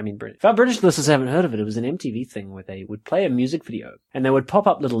English, I mean British. If our British listeners haven't heard of it, it was an MTV thing where they would play a music video and they would pop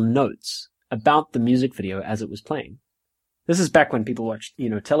up little notes about the music video as it was playing. This is back when people watched,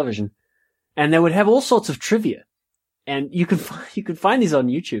 television. And they would have all sorts of trivia. And you can find these on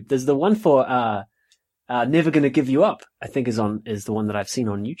YouTube. There's the one for Never Gonna Give You Up, I think is the one that I've seen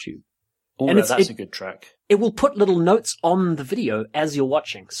on YouTube. Oh, And no, it's- that's a good track. It will put little notes on the video as you're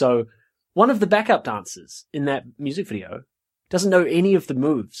watching. So one of the backup dancers in that music video doesn't know any of the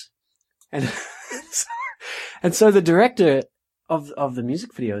moves. And, and so the director of the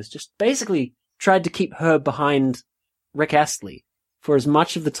music videos just basically tried to keep her behind Rick Astley for as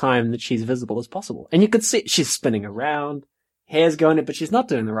much of the time that she's visible as possible. And you could see she's spinning around, hair's going in, but she's not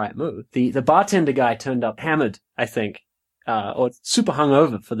doing the right move. The bartender guy turned up hammered, I think, or super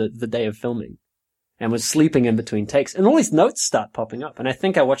hungover for the day of filming, and was sleeping in between takes. And all these notes start popping up. And I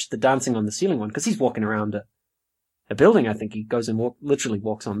think I watched the dancing on the ceiling one because he's walking around a building. I think he goes and literally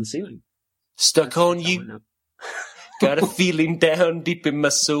walks on the ceiling. Stuck on you. Got a feeling down deep in my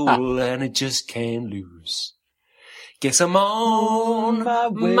soul and I just can't lose. Guess I'm on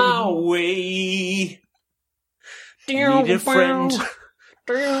my way. Need a friend.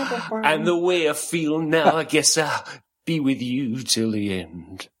 And the way I feel now, I guess I'll be with you till the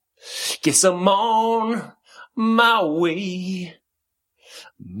end. Guess I'm on my way.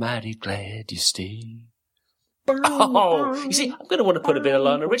 Mighty glad you stayed. Oh, you see, I'm going to want to put a bit of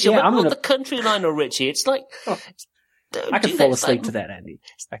Lionel Richie. Yeah, I'm not the country Lionel Richie. It's like... I could fall asleep to that, Andy.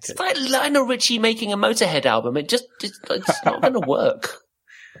 It's like Lionel Richie making a Motorhead album. It's not going to work.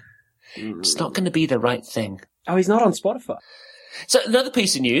 It's not going to be the right thing. Oh, he's not on Spotify. So another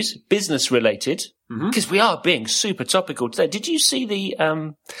piece of news, business related, because we are being super topical today. Did you see the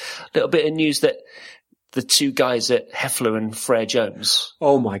little bit of news that the two guys at Heffler and Frere Jones?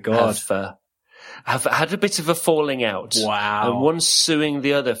 Oh my God. Have had a bit of a falling out. Wow. And one's suing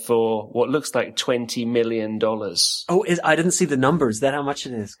the other for what looks like $20 million. Oh, I didn't see the numbers. Is that how much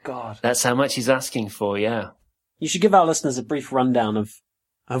it is? God. That's how much he's asking for, yeah. You should give our listeners a brief rundown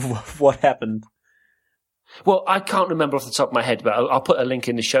of what happened. Well, I can't remember off the top of my head, but I'll put a link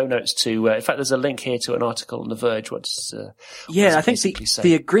in the show notes to, in fact, there's a link here to an article on The Verge. I think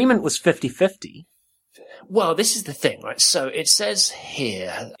the agreement was 50-50. Well, this is the thing, right? So it says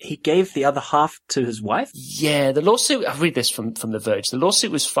here... He gave the other half to his wife? Yeah, the lawsuit... I'll read this from The Verge. The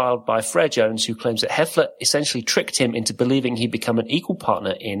lawsuit was filed by Frere Jones, who claims that Heffler essentially tricked him into believing he'd become an equal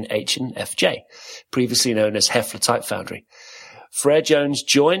partner in H&FJ, previously known as Heffler Type Foundry. Frere Jones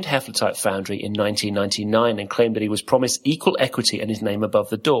joined Heffler Type Foundry in 1999 and claimed that he was promised equal equity and his name above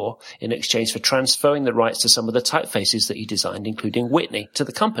the door in exchange for transferring the rights to some of the typefaces that he designed, including Whitney, to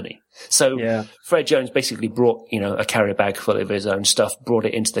the company. So Frere Jones basically brought, a carrier bag full of his own stuff, brought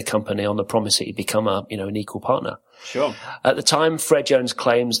it into the company on the promise that he'd become an equal partner. Sure. At the time, Frere Jones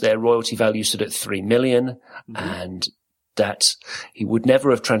claims their royalty value stood at $3 million and that he would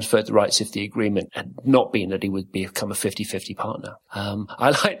never have transferred the rights if the agreement had not been that he would become a 50-50 partner. I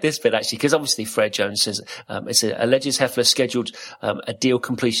like this bit actually, because obviously Frere Jones says, alleges Heffler scheduled a deal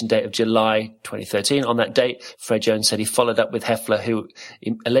completion date of July 2013. On that date, Frere Jones said he followed up with Heffler, who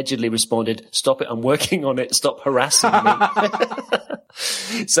allegedly responded, "Stop it, I'm working on it, stop harassing me."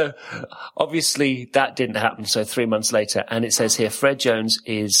 So obviously that didn't happen. So 3 months later, and it says here, Frere Jones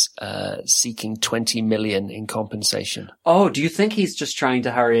is seeking $20 million in compensation. Oh, do you think he's just trying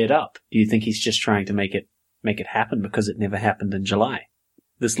to hurry it up? Do you think he's just trying to make it happen because it never happened in July?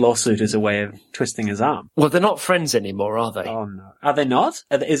 This lawsuit is a way of twisting his arm. Well, they're not friends anymore, are they? Oh no, are they not?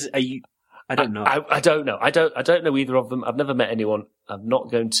 Are you? I don't know. I don't know. I don't know either of them. I've never met anyone. I'm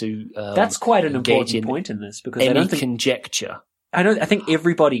not going to. That's quite an important point in this because I don't think conjecture. I think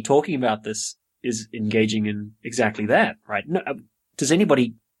everybody talking about this is engaging in exactly that, right? No, does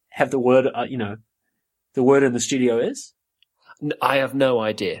anybody have the word? The word in the studio is? I have no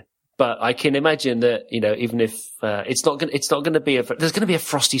idea, but I can imagine that, even if, it's not going to be there's going to be a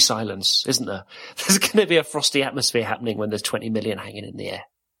frosty silence, isn't there? There's going to be a frosty atmosphere happening when there's 20 million hanging in the air.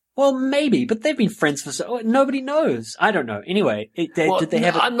 Well, maybe, but they've been friends for nobody knows. I don't know. Anyway, did they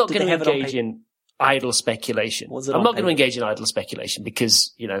have it? I'm not going to engage in idle speculation. I'm not going to engage in idle speculation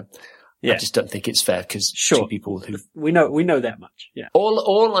because, I just don't think it's fair because two people who we know that much. Yeah.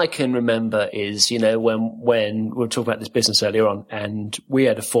 All I can remember is, when we were talking about this business earlier on and we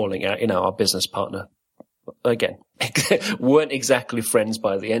had a falling out, our business partner, again, weren't exactly friends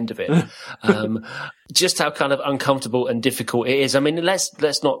by the end of it. Just how kind of uncomfortable and difficult it is. I mean,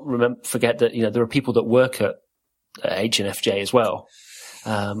 let's not forget that, there are people that work at H&FJ as well.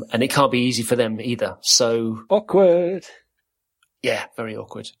 And it can't be easy for them either. So awkward. Yeah, very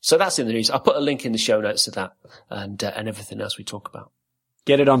awkward. So that's in the news. I'll put a link in the show notes to that and everything else we talk about.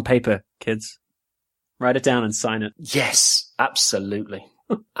 Get it on paper, kids. Write it down and sign it. Yes, absolutely.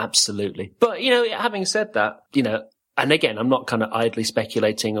 Absolutely. But, having said that, and again, I'm not kind of idly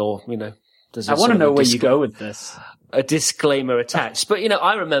speculating or, there's I want to know where you go with this. A disclaimer attached. But,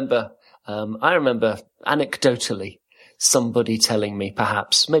 I remember anecdotally somebody telling me,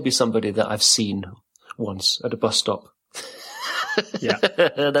 perhaps, maybe somebody that I've seen once at a bus stop. Yeah.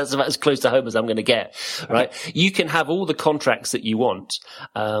 That's about as close to home as I'm going to get, right? You can have all the contracts that you want.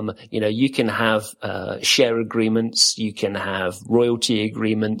 You can have share agreements, you can have royalty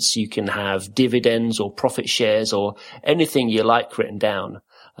agreements, you can have dividends or profit shares or anything you like written down.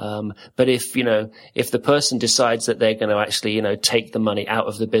 But if the person decides that they're going to actually, take the money out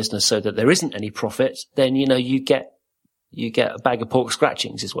of the business so that there isn't any profit, then, you get a bag of pork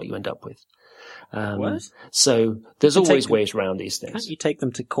scratchings is what you end up with. What? So there's always ways around these things. Can't you take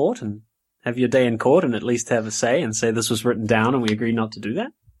them to court and have your day in court and at least have a say and say this was written down and we agree not to do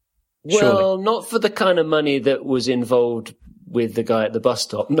that? Well, Surely. not for the kind of money that was involved with the guy at the bus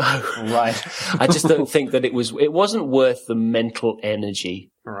stop. No. Right. I just don't think that it wasn't worth the mental energy.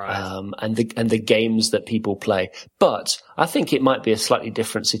 Right. And the games that people play. But I think it might be a slightly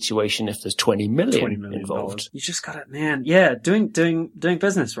different situation if there's $20 million involved. You just got it, man. Yeah. Doing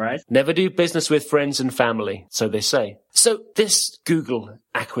business, right? Never do business with friends and family, so they say. So this Google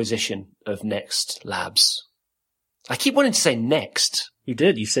acquisition of Next Labs. I keep wanting to say Next. You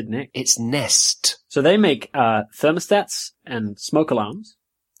did. You said Nick. It's Nest. So they make thermostats and smoke alarms.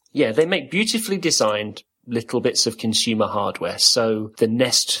 Yeah, they make beautifully designed little bits of consumer hardware. So the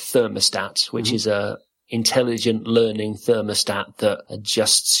Nest thermostat, which is a intelligent learning thermostat that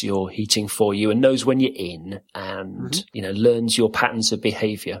adjusts your heating for you and knows when you're in and, learns your patterns of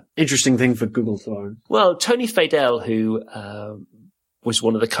behavior. Interesting thing for Google to own. Well, Tony Fadell, who was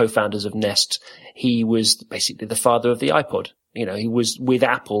one of the co-founders of Nest, he was basically the father of the iPod. He was with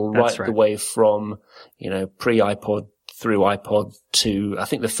Apple right the way from, pre-iPod through iPod to, I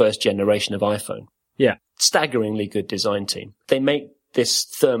think, the first generation of iPhone. Yeah. Staggeringly good design team. They make this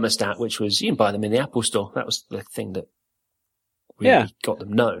thermostat, which was, you can buy them in the Apple store. That was the thing that really got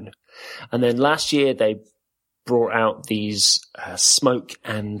them known. And then last year they brought out these smoke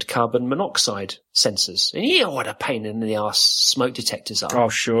and carbon monoxide sensors. And what a pain in the arse smoke detectors are. Oh,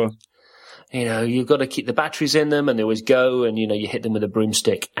 sure. You've got to keep the batteries in them and they always go and, you hit them with a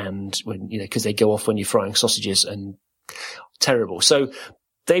broomstick and when, cause they go off when you're frying sausages and terrible. So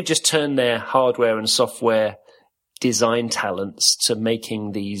they've just turned their hardware and software design talents to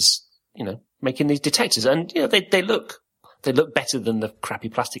making these detectors. And, they look better than the crappy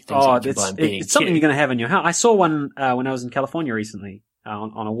plastic things that you buy and being it's something you're going to have in your house. I saw one, when I was in California recently,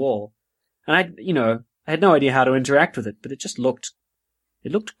 on a wall. And I had no idea how to interact with it, but it looked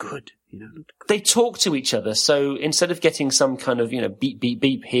good. They talk to each other. So instead of getting some kind of, beep, beep,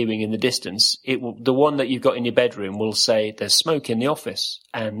 beep hearing in the distance, the one that you've got in your bedroom will say there's smoke in the office.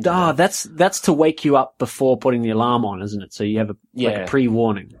 And, that's to wake you up before putting the alarm on, isn't it? So you have a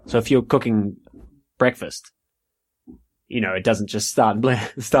pre-warning. So if you're cooking breakfast, it doesn't just start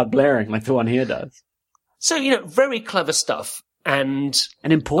blaring like the one here does. So, very clever stuff. And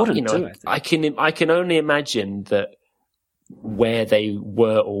important too, I can only imagine that where they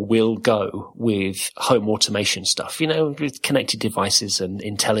were or will go with home automation stuff, with connected devices and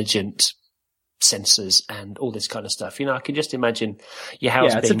intelligent sensors and all this kind of stuff. I can just imagine your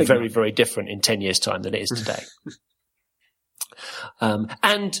house being very, very different in 10 years' time than it is today.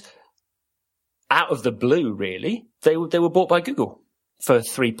 And out of the blue, really, they were bought by Google for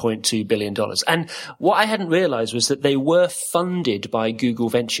 $3.2 billion. And what I hadn't realized was that they were funded by Google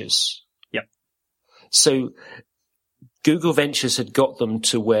Ventures. Yep. So Google Ventures had got them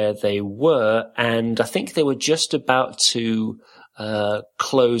to where they were, and I think they were just about to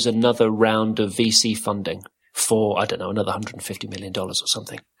close another round of VC funding for, another $150 million or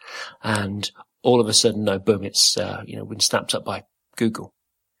something. And all of a sudden, boom, it's, been snapped up by Google.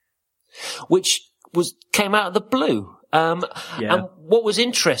 Which came out of the blue. And what was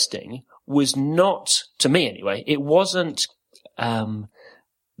interesting was not, to me anyway, it wasn't,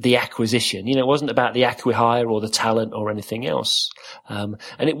 the acquisition. It wasn't about the acqui-hire or the talent or anything else. And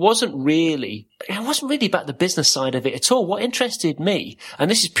it wasn't really about the business side of it at all. What interested me, and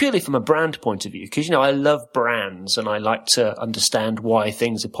this is purely from a brand point of view, because, I love brands and I like to understand why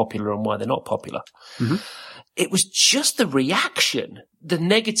things are popular and why they're not popular. Mm-hmm. It was just the reaction, the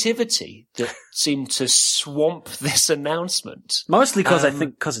negativity that seemed to swamp this announcement. Mostly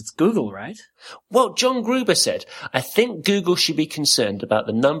because it's Google, right? Well, John Gruber said, I think Google should be concerned about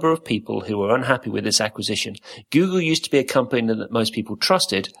the number of people who are unhappy with this acquisition. Google used to be a company that most people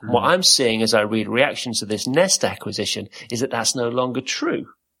trusted. Mm. What I'm seeing as I read reactions to this Nest acquisition is that that's no longer true.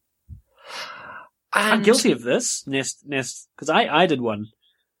 I'm guilty of this, Nest, because I did one.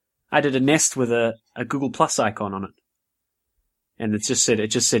 I did a Nest with a Google Plus icon on it. And it just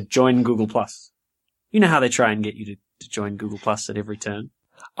said join Google Plus. You know how they try and get you to join Google Plus at every turn?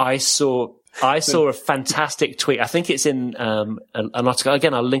 I saw I saw a fantastic tweet. I think it's in an article.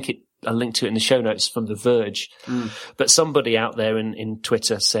 Again, I'll link to it in the show notes from The Verge. But somebody out there in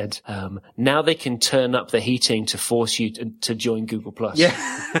Twitter said, now they can turn up the heating to force you to join Google+. Yeah.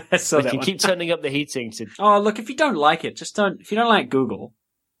 They can keep turning up the heating to... Oh, look, if you don't like it, if you don't like Google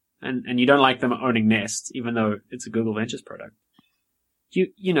and you don't like them owning Nest, even though it's a Google Ventures product,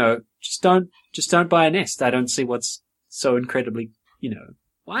 just don't buy a Nest. I don't see what's so incredibly,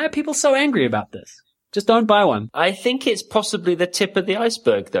 why are people so angry about this? Just don't buy one. I think it's possibly the tip of the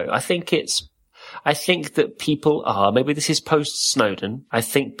iceberg, though. I think that people are, maybe this is post-Snowden, I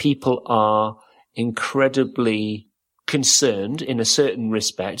think people are incredibly concerned in a certain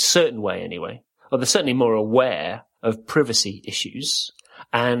way anyway, or they're certainly more aware of privacy issues,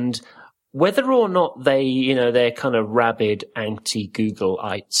 and whether or not they're kind of rabid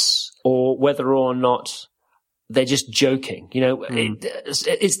anti-Google-ites, or whether or not they're just joking.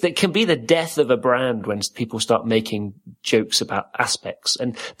 It can be the death of a brand when people start making jokes about aspects.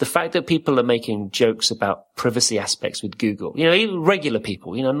 And the fact that people are making jokes about privacy aspects with Google, even regular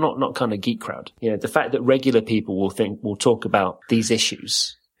people, not kind of geek crowd, the fact that regular people will talk about these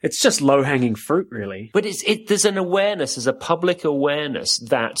issues. It's just low-hanging fruit, really. But there's an awareness, there's a public awareness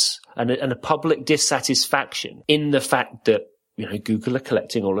and a public dissatisfaction in the fact that, Google are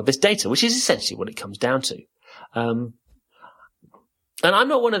collecting all of this data, which is essentially what it comes down to. And I'm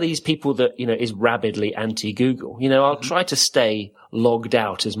not one of these people that, is rabidly anti-Google. I'll try to stay logged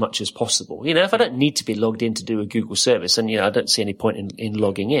out as much as possible. If I don't need to be logged in to do a Google service, then, I don't see any point in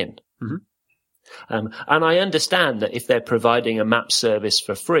logging in. Mm-hmm. And I understand that if they're providing a map service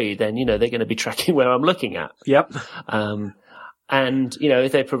for free, then, they're going to be tracking where I'm looking at. Yep. And,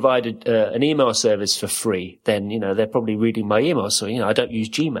 if they provided an email service for free, then, they're probably reading my email. So, I don't use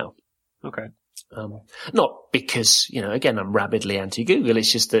Gmail. Okay. Not because, again, I'm rabidly anti-Google.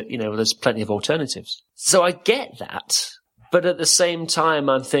 It's just that, there's plenty of alternatives. So I get that. But at the same time,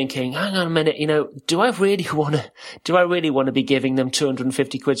 I'm thinking, hang on a minute, do I really want to be giving them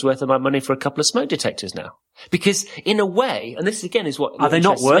 250 quid's worth of my money for a couple of smoke detectors now? Because in a way, and this again is what are they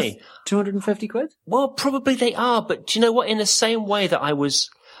not worth me, 250 quid? Well, probably they are. But do you know what? In the same way that I was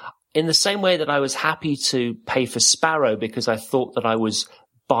happy to pay for Sparrow because I thought that I was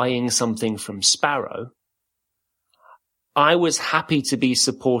buying something from Sparrow, I was happy to be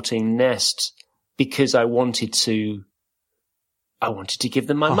supporting Nest because I wanted to give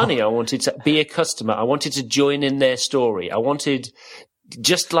them my money. I wanted to be a customer. I wanted to join in their story. I wanted,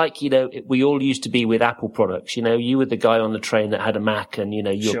 just like, we all used to be with Apple products. You were the guy on the train that had a Mac and,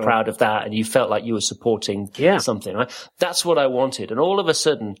 you were proud of that and you felt like you were supporting something, right? That's what I wanted. And all of a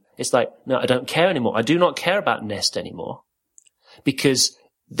sudden it's like, no, I don't care anymore. I do not care about Nest anymore because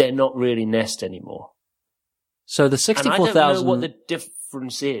they're not really Nest anymore. So the 64,000... And I don't know what the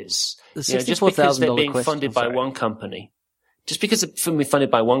difference is. The just because they're being funded by one company. Just because they're being funded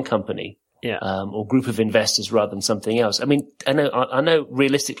by one company. Or group of investors rather than something else. I mean, I know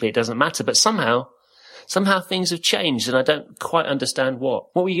realistically it doesn't matter, but somehow things have changed and I don't quite understand what.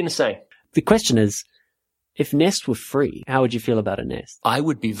 What were you going to say? The question is, if Nest were free, how would you feel about a Nest? I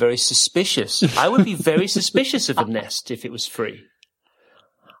would be very suspicious. I would be very suspicious of a Nest if it was free.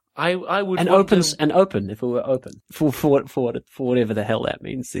 I would open if it were open for whatever the hell that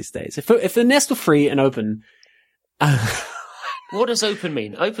means these days. If the Nest were free and open, what does open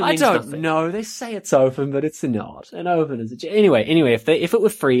mean? Open means nothing. I don't know. They say it's open, but it's not. And open is anyway. If it were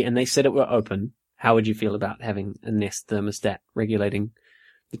free and they said it were open, how would you feel about having a Nest thermostat regulating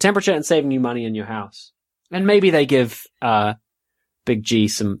the temperature and saving you money in your house? And maybe they give Big G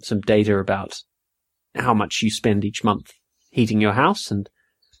some data about how much you spend each month heating your house and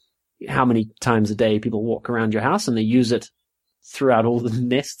how many times a day people walk around your house and they use it throughout all the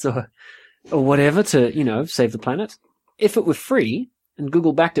nests or whatever to, save the planet. If it were free and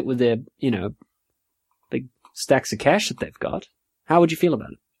Google backed it with their, big stacks of cash that they've got, how would you feel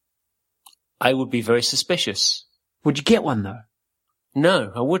about it? I would be very suspicious. Would you get one though?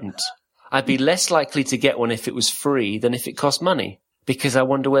 No, I wouldn't. I'd be less likely to get one if it was free than if it cost money. Because I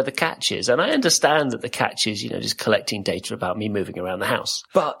wonder where the catch is. And I understand that the catch is, just collecting data about me moving around the house.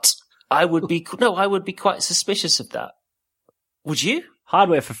 But I would be quite suspicious of that. Would you?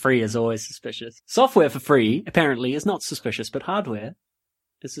 Hardware for free is always suspicious. Software for free, apparently, is not suspicious, but hardware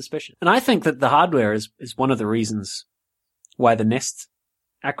is suspicious. And I think that the hardware is one of the reasons why the Nest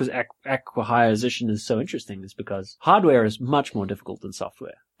acquisition is so interesting, is because hardware is much more difficult than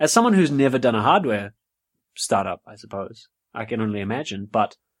software. As someone who's never done a hardware startup, I suppose, I can only imagine,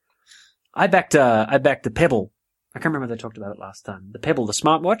 but I backed the Pebble. I can't remember if they talked about it last time. The Pebble, the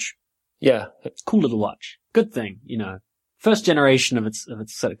smartwatch. Yeah. Cool little watch. Good thing, first generation of its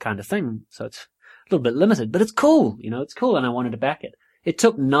sort of kind of thing. So it's a little bit limited, but it's cool. It's cool, and I wanted to back it. It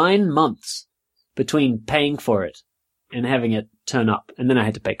took 9 months between paying for it and having it turn up, and then I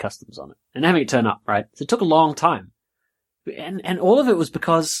had to pay customs on it and having it turn up, right? So it took a long time. And all of it was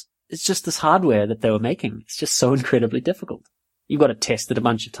because it's just this hardware that they were making. It's just so incredibly difficult. You've got to test it a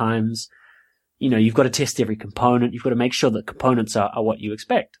bunch of times. You've got to test every component. You've got to make sure that components are what you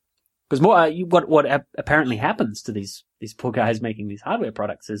expect. Because what apparently happens to these poor guys making these hardware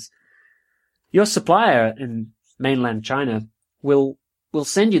products is your supplier in mainland China will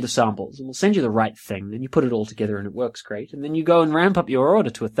send you the samples and will send you the right thing, and you put it all together and it works great, and then you go and ramp up your order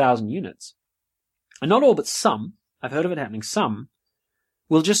to 1,000 units. And not all, but some, I've heard of it happening, some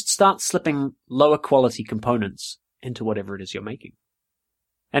will just start slipping lower quality components into whatever it is you're making.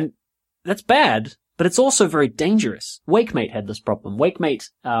 And that's bad, but it's also very dangerous. WakeMate had this problem. WakeMate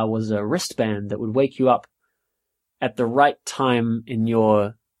was a wristband that would wake you up at the right time in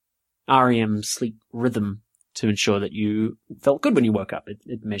your REM sleep rhythm to ensure that you felt good when you woke up.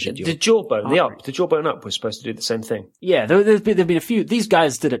 It measured your... The Jawbone Up was supposed to do the same thing. Yeah, there've been a few... These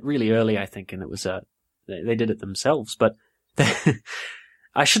guys did it really early, I think, and it was... They did it themselves, but...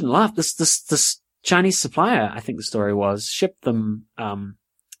 I shouldn't laugh. This Chinese supplier, I think the story was, shipped them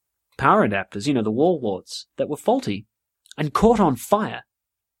power adapters, the wall warts, that were faulty and caught on fire.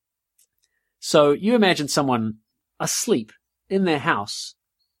 So you imagine someone asleep in their house,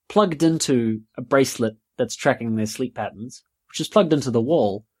 plugged into a bracelet that's tracking their sleep patterns, which is plugged into the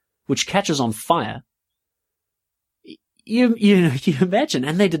wall, which catches on fire. You imagine,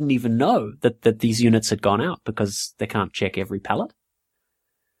 and they didn't even know that these units had gone out because they can't check every pallet.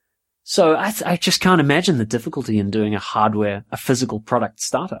 So I just can't imagine the difficulty in doing a physical product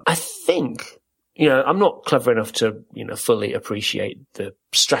startup. I think, I'm not clever enough to, fully appreciate the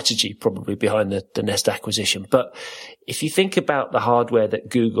strategy probably behind the Nest acquisition. But if you think about the hardware that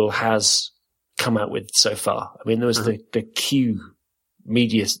Google has come out with so far, I mean, there was the Q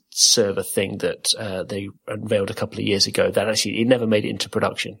media server thing that they unveiled a couple of years ago that actually it never made it into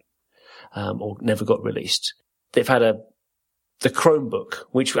production, or never got released. They've had the Chromebook,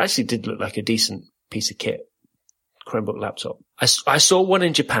 which actually did look like a decent piece of kit, Chromebook laptop. I saw one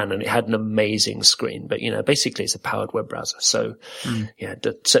in Japan and it had an amazing screen, but basically it's a powered web browser. So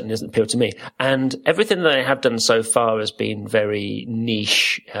that certainly doesn't appeal to me. And everything that I have done so far has been very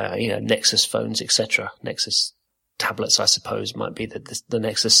niche, Nexus phones, etc. Nexus tablets, I suppose, might be the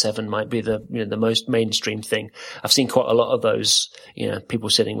Nexus 7 might be the most mainstream thing. I've seen quite a lot of those,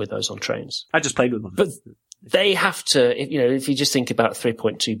 people sitting with those on trains. I just played with them. But they have to, if you just think about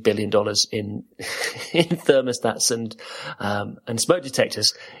 $3.2 billion in thermostats and smoke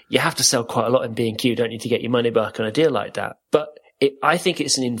detectors, you have to sell quite a lot in B&Q, don't you, to get your money back on a deal like that. But I think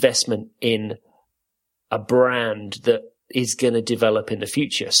it's an investment in a brand that is going to develop in the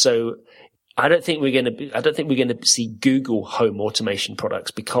future. So I don't think we're going to see Google home automation products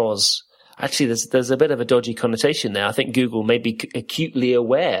because actually there's a bit of a dodgy connotation there. I think Google may be acutely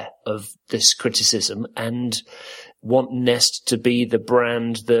aware of this criticism and want Nest to be the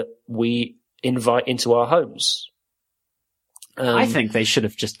brand that we invite into our homes. I think they should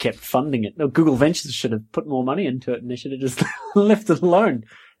have just kept funding it. No, Google Ventures should have put more money into it and they should have just left it alone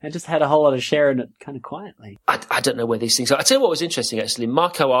and just had a whole lot of share in it kind of quietly. I don't know where these things are. I'll tell you what was interesting, actually.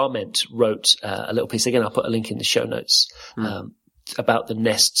 Marco Arment wrote a little piece. Again, I'll put a link in the show notes. About the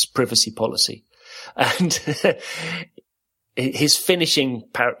Nest's privacy policy, and his finishing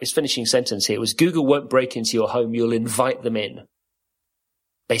sentence here was: Google won't break into your home; you'll invite them in,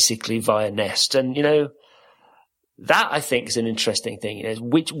 basically via Nest. And that I think is an interesting thing.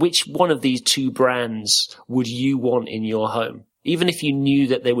 Which one of these two brands would you want in your home, even if you knew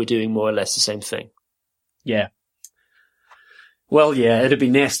that they were doing more or less the same thing? Yeah. Well, yeah, it'd be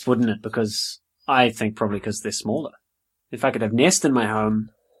Nest, wouldn't it? Because I think probably because they're smaller. If I could have Nest in my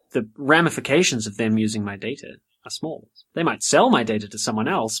home, the ramifications of them using my data are small. They might sell my data to someone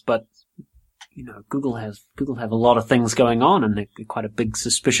else, but Google have a lot of things going on, and they're quite a big,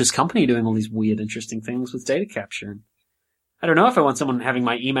 suspicious company doing all these weird, interesting things with data capture. I don't know if I want someone having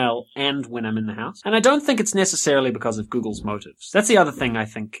my email and when I'm in the house, and I don't think it's necessarily because of Google's motives. That's the other thing I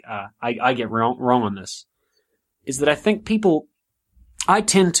think I get wrong on this, is that I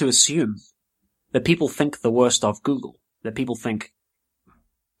tend to assume that people think the worst of Google. That people think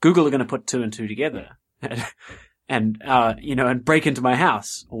Google are going to put two and two together and break into my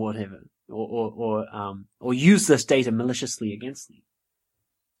house or whatever, or use this data maliciously against me.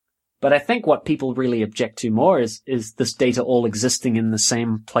 But I think what people really object to more is this data all existing in the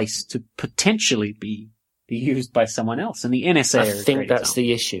same place to potentially be be used by someone else. And the NSA I think that's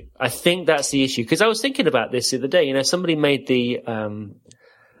the issue. I think that's the issue. Because I was thinking about this the other day. You know, somebody made a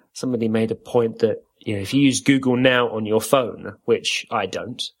point that, you know, if you use Google Now on your phone, which I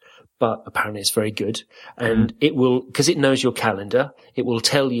don't, but apparently it's very good, and it will, because it knows your calendar, it will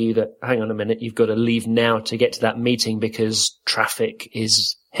tell you that, hang on a minute, you've got to leave now to get to that meeting because traffic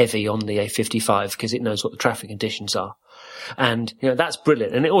is heavy on the A55, because it knows what the traffic conditions are. And, you know, that's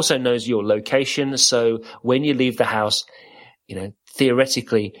brilliant. And it also knows your location. So when you leave the house, you know,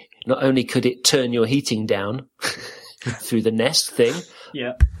 theoretically, not only could it turn your heating down through the Nest thing,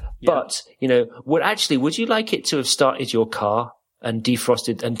 but, you know, would you like it to have started your car and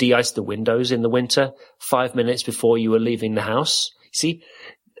defrosted and de-iced the windows in the winter 5 minutes before you were leaving the house? See,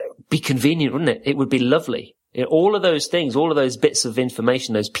 be convenient, wouldn't it? It would be lovely. You know, all of those things, all of those bits of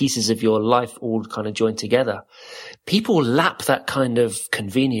information, those pieces of your life all kind of joined together. People lap that kind of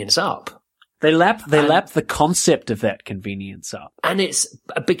convenience up. They lap the concept of that convenience up. And it's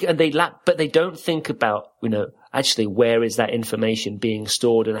a big, and but they don't think about, you know, actually where is that information being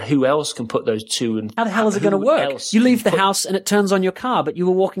stored and who else can put those two, and how the hell is it going to work? You leave the house and it turns on your car, but you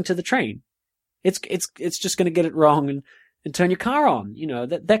were walking to the train. It's just going to get it wrong and turn your car on. You know,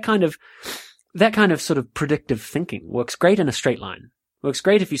 that kind of sort of predictive thinking works great in a straight line. Works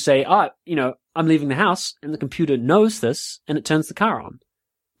great if you say, you know, I'm leaving the house and the computer knows this and it turns the car on.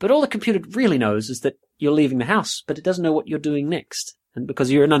 But all the computer really knows is that you're leaving the house, but it doesn't know what you're doing next. And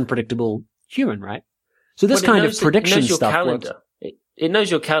because you're an unpredictable human, right? So this kind of prediction stuff works. It knows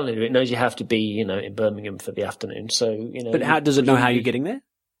your calendar. It knows you have to be, you know, in Birmingham for the afternoon. So, you know. But how does it know how you're getting there?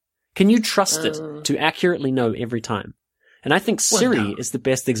 Can you trust it to accurately know every time? And I think Siri is the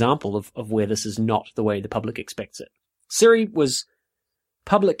best example of where this is not the way the public expects it. Siri was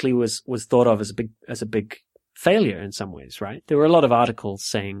publicly thought of as a big failure in some ways, right? There were a lot of articles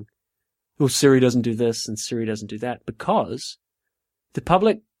saying, "Oh, Siri doesn't do this and Siri doesn't do that," because the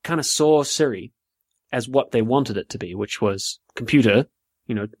public kind of saw Siri as what they wanted it to be, which was computer,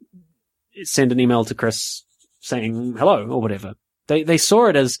 you know, send an email to Chris saying hello or whatever. They saw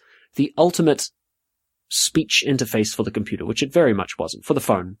it as the ultimate speech interface for the computer, which it very much wasn't, for the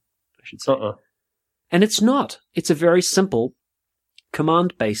phone, I should say. And it's not. It's a very simple,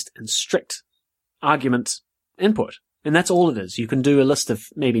 command-based and strict argument input. And that's all it is. You can do a list of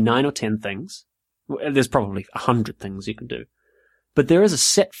maybe 9 or 10 things. There's probably 100 things you can do. But there is a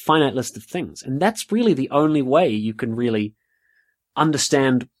set finite list of things. And that's really the only way you can really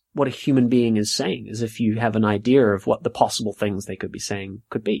understand what a human being is saying, is if you have an idea of what the possible things they could be saying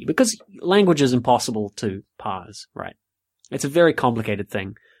could be. Because language is impossible to parse, right? It's a very complicated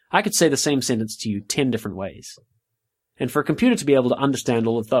thing. I could say the same sentence to you 10 different ways. And for a computer to be able to understand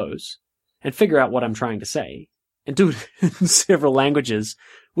all of those and figure out what I'm trying to say and do it in several languages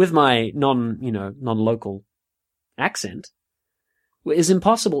with my non-local accent is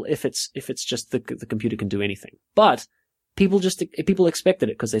impossible if it's just the computer can do anything. But people expected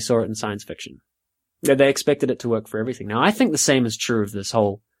it because they saw it in science fiction. They expected it to work for everything. Now, I think the same is true of this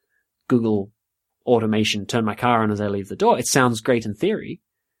whole Google automation, turn my car on as I leave the door. It sounds great in theory,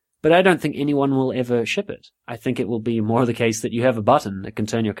 but I don't think anyone will ever ship it. I think it will be more the case that you have a button that can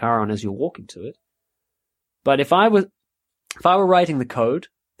turn your car on as you're walking to it. But if I were writing the code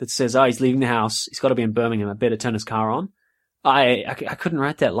that says, he's leaving the house, he's got to be in Birmingham, I better turn his car on, I couldn't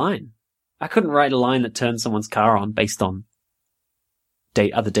write that line. I couldn't write a line that turns someone's car on based on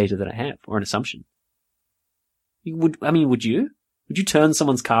other data that I have, or an assumption. Would you? Would you turn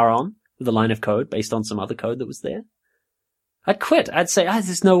someone's car on with a line of code based on some other code that was there? I'd quit. I'd say,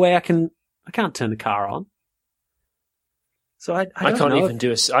 there's no way I can't turn the car on. So I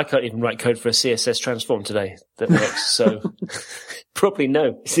can't even write code for a CSS transform today that works. So probably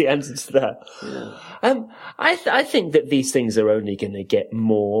no is the answer to that. Yeah. I think that these things are only going to get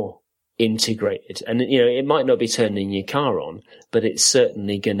more integrated, and you know, it might not be turning your car on, but it's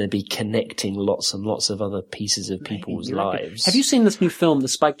certainly going to be connecting lots and lots of other pieces of people's lives. Have you seen this new film, the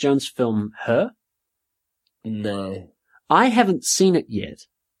Spike Jonze film, Her? No. I haven't seen it yet,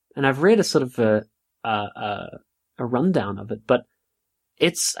 and I've read a sort of a rundown of it, but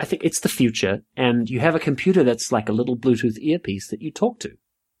I think it's the future, and you have a computer that's like a little Bluetooth earpiece that you talk to.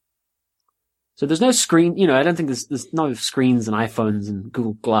 So there's no screen, you know, I don't think there's no screens and iPhones and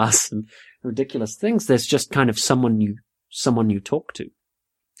Google Glass and ridiculous things. There's just kind of someone you talk to.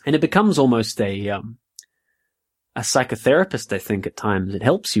 And it becomes almost a psychotherapist, I think, at times. It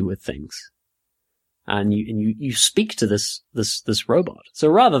helps you with things. And you speak to this robot. So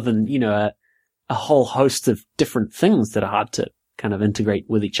rather than, you know, a whole host of different things that are hard to kind of integrate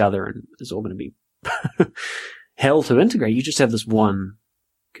with each other and is all going to be hell to integrate, you just have this one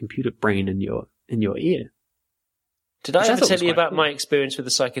computer brain in your ear. Did I Which I ever thought tell was you quite about cool. my experience with a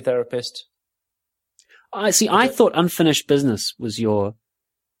psychotherapist? I thought Unfinished Business was your.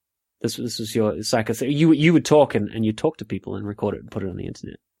 This was your psychotherapy. You would talk and you talk to people and record it and put it on the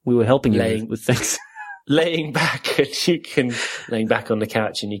internet. We were helping you with things. Laying back on the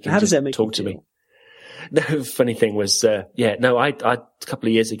couch and you can How does just that make talk you to feel? me. The funny thing was, I a couple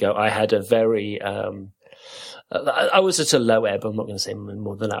of years ago, I had a very, I was at a low ebb. I'm not going to say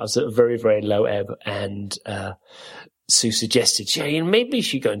more than that. I was at a very, very low ebb, and Sue suggested, maybe you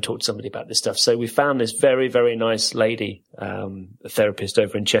should go and talk to somebody about this stuff. So we found this very, very nice lady, a therapist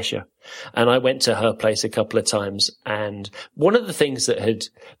over in Cheshire, and I went to her place a couple of times. And one of the things that had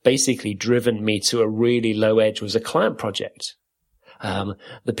basically driven me to a really low edge was a client project.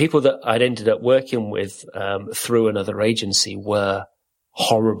 The people that I'd ended up working with through another agency were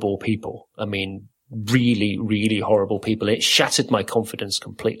horrible people. I mean, really, really horrible people. It shattered my confidence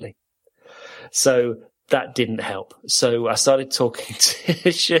completely. So that didn't help. So I started talking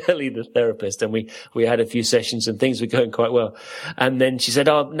to Shirley, the therapist, and we had a few sessions and things were going quite well. And then she said,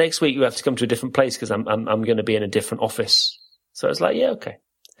 next week you have to come to a different place because I'm going to be in a different office. So I was like, yeah, okay.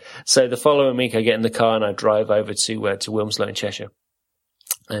 So the following week I get in the car and I drive over to Wilmslow in Cheshire.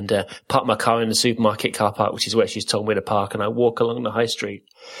 And park my car in the supermarket car park, which is where she's told me to park, and I walk along the high street.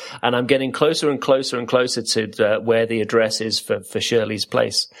 And I'm getting closer and closer and closer to where the address is for Shirley's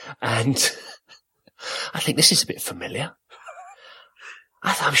place. And I think this is a bit familiar.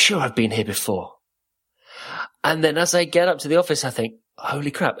 I'm sure I've been here before. And then as I get up to the office, I think,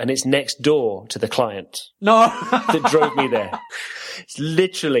 holy crap, and it's next door to the client. No. That drove me there. It's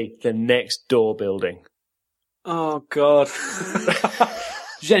literally the next door building. Oh, God.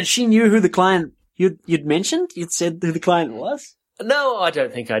 And she knew who the client you'd mentioned? You'd said who the client was? No, I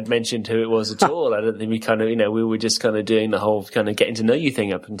don't think I'd mentioned who it was at all. I don't think we kind of, we were just kind of doing the whole kind of getting to know you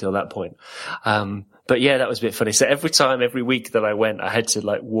thing up until that point. But yeah, that was a bit funny. So every week that I went, I had to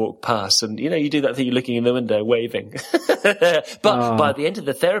like walk past and, you do that thing, you're looking in the window, waving. But by the end of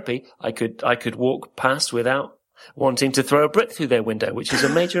the therapy, I could walk past without wanting to throw a brick through their window, which is a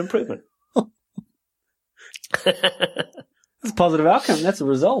major improvement. That's a positive outcome. That's a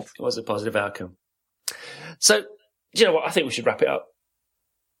result. It was a positive outcome. So, you know what? I think we should wrap it up.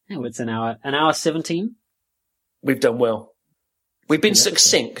 Oh, it's an hour 17. We've done well. We've been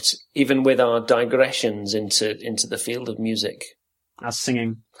succinct, even with our digressions into the field of music. Our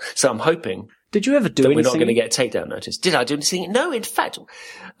singing. So I'm hoping. Did you ever do that any we're not singing? going to get a takedown notice. Did I do any singing? No, in fact,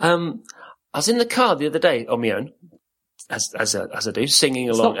 I was in the car the other day on my own, as I do, singing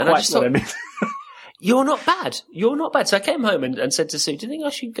along, Not and I quite just what thought, I meant. You're not bad. You're not bad. So I came home and said to Sue, do you think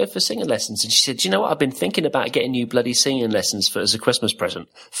I should go for singing lessons? And she said, do you know what? I've been thinking about getting you bloody singing lessons as a Christmas present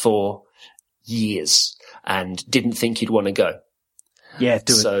for years and didn't think you'd want to go. Yeah,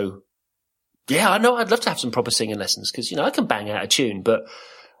 do it. So, yeah, I know I'd love to have some proper singing lessons because, I can bang out a tune, but.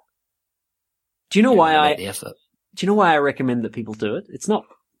 Do you know why Do you know why I recommend that people do it? It's not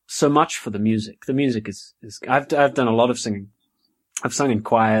so much for the music. The music is I've done a lot of singing. I've sung in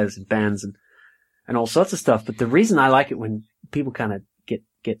choirs and bands and all sorts of stuff. But the reason I like it when people kind of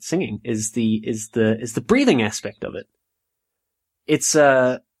get singing is the breathing aspect of it. It's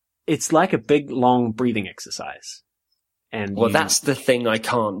like a big, long breathing exercise. And that's the thing I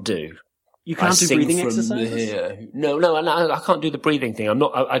can't do. You can't do breathing exercises? Here. No, I can't do the breathing thing.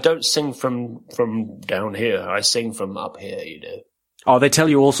 I don't sing from down here. I sing from up here, Oh, they tell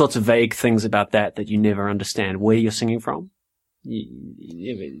you all sorts of vague things about that you never understand where you're singing from.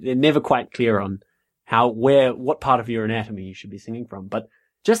 They're never quite clear on what part of your anatomy you should be singing from. But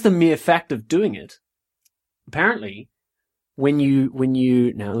just the mere fact of doing it, apparently, when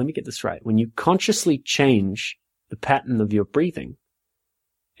you, now let me get this right, when you consciously change the pattern of your breathing,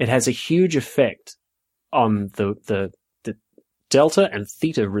 it has a huge effect on the delta and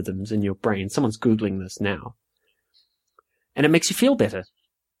theta rhythms in your brain. Someone's Googling this now. And it makes you feel better.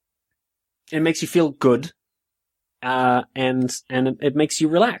 It makes you feel good. And it makes you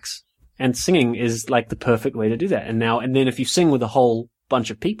relax. And singing is like the perfect way to do that. And then if you sing with a whole bunch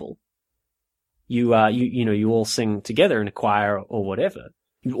of people, you all sing together in a choir or whatever.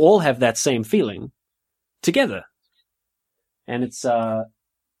 You all have that same feeling together. And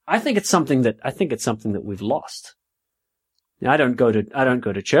I think it's something that we've lost. Now, I don't go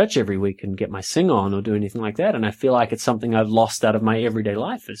to church every week and get my sing on or do anything like that. And I feel like it's something I've lost out of my everyday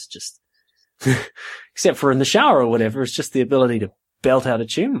life. It's just, except for in the shower or whatever, it's just the ability to belt out a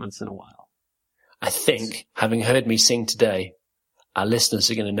tune once in a while. I think, having heard me sing today, our listeners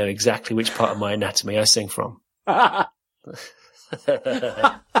are going to know exactly which part of my anatomy I sing from.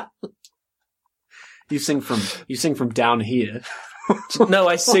 You sing from down here. No,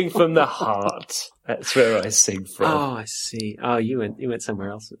 I sing from the heart. That's where I sing from. Oh, I see. Oh, you went somewhere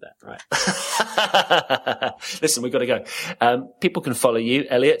else with that, right? Listen, we've got to go. People can follow you,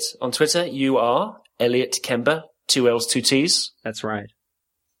 Elliot, on Twitter. You are Elliot Kember, 2 L's, 2 T's. That's right.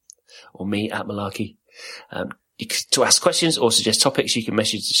 Or me at Malarkey. To ask questions or suggest topics, you can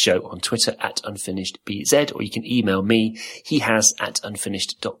message the show on Twitter at unfinishedbz, or you can email me,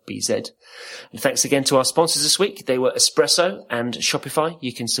 hehas@unfinished.bz. And thanks again to our sponsors this week. They were Espresso and Shopify.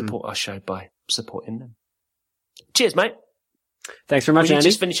 You can support our show by supporting them. Cheers, mate. Thanks very much,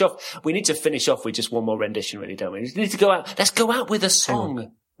 Andy. We need to finish off with just one more rendition, really, don't we? We need to go out. Let's go out with a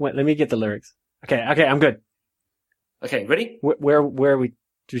song. Wait, let me get the lyrics. Okay, I'm good. Okay, ready? Where are we?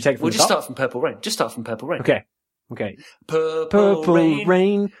 Do we take it from We'll the just top? start from Purple Rain. Just start from Purple Rain. Okay. Purple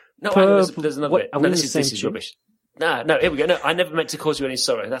rain. No, there's another bit. No, this is rubbish. No, here we go. No, I never meant to cause you any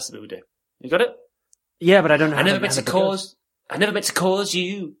sorrow. That's the bit we do. You got it? Yeah, but I don't know. I never meant to cause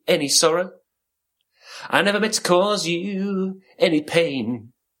you any sorrow. I never meant to cause you any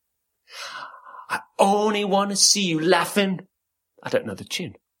pain. I only want to see you laughing. I don't know the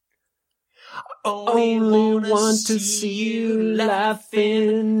tune. I only want to see you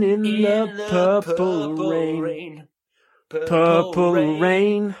laughing in the purple rain. Purple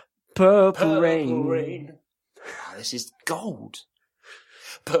rain. Purple rain. Oh, this is gold.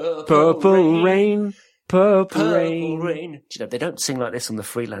 Purple rain. Purple rain. Do you know, they don't sing like this on the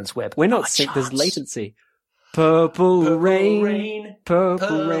freelance web. We're not singing. There's latency. Purple rain.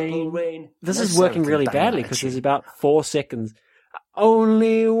 Purple rain. This is working really badly because there's about 4 seconds.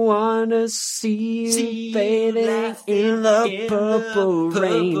 Only wanna see you bathing in the purple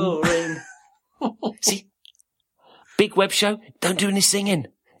rain. See? Big Web Show, don't do any singing.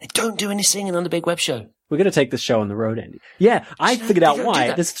 Don't do any singing on the Big Web Show. We're going to take this show on the road, Andy. Yeah, I figured out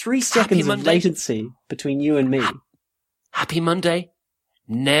why. There's 3 seconds of latency between you and me. Happy Monday,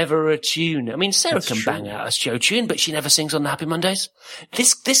 never a tune. I mean, Sarah can bang out a show tune, but she never sings on the Happy Mondays.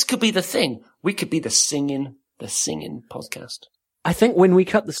 This could be the thing. We could be the singing podcast. I think when you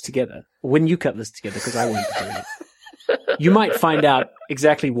cut this together, because I won't be doing it, you might find out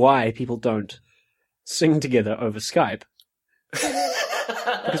exactly why people don't sing together over Skype.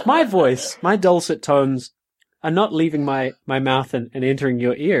 Because my voice, my dulcet tones, are not leaving my mouth and entering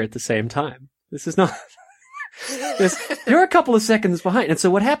your ear at the same time. This is not... You're a couple of seconds behind. And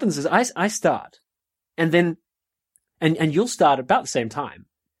so what happens is I start, and then and you'll start about the same time.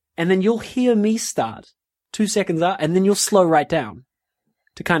 And then you'll hear me start 2 seconds out, and then you'll slow right down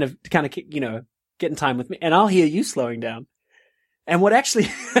to kind of, you know, get in time with me. And I'll hear you slowing down. And what actually,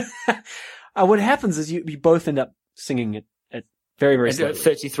 what happens is you both end up singing it at very, very slowly. At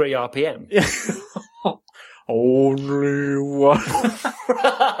 33 RPM. Only one.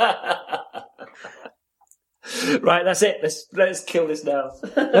 Right, that's it. Let's kill this now.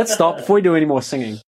 Let's stop before we do any more singing.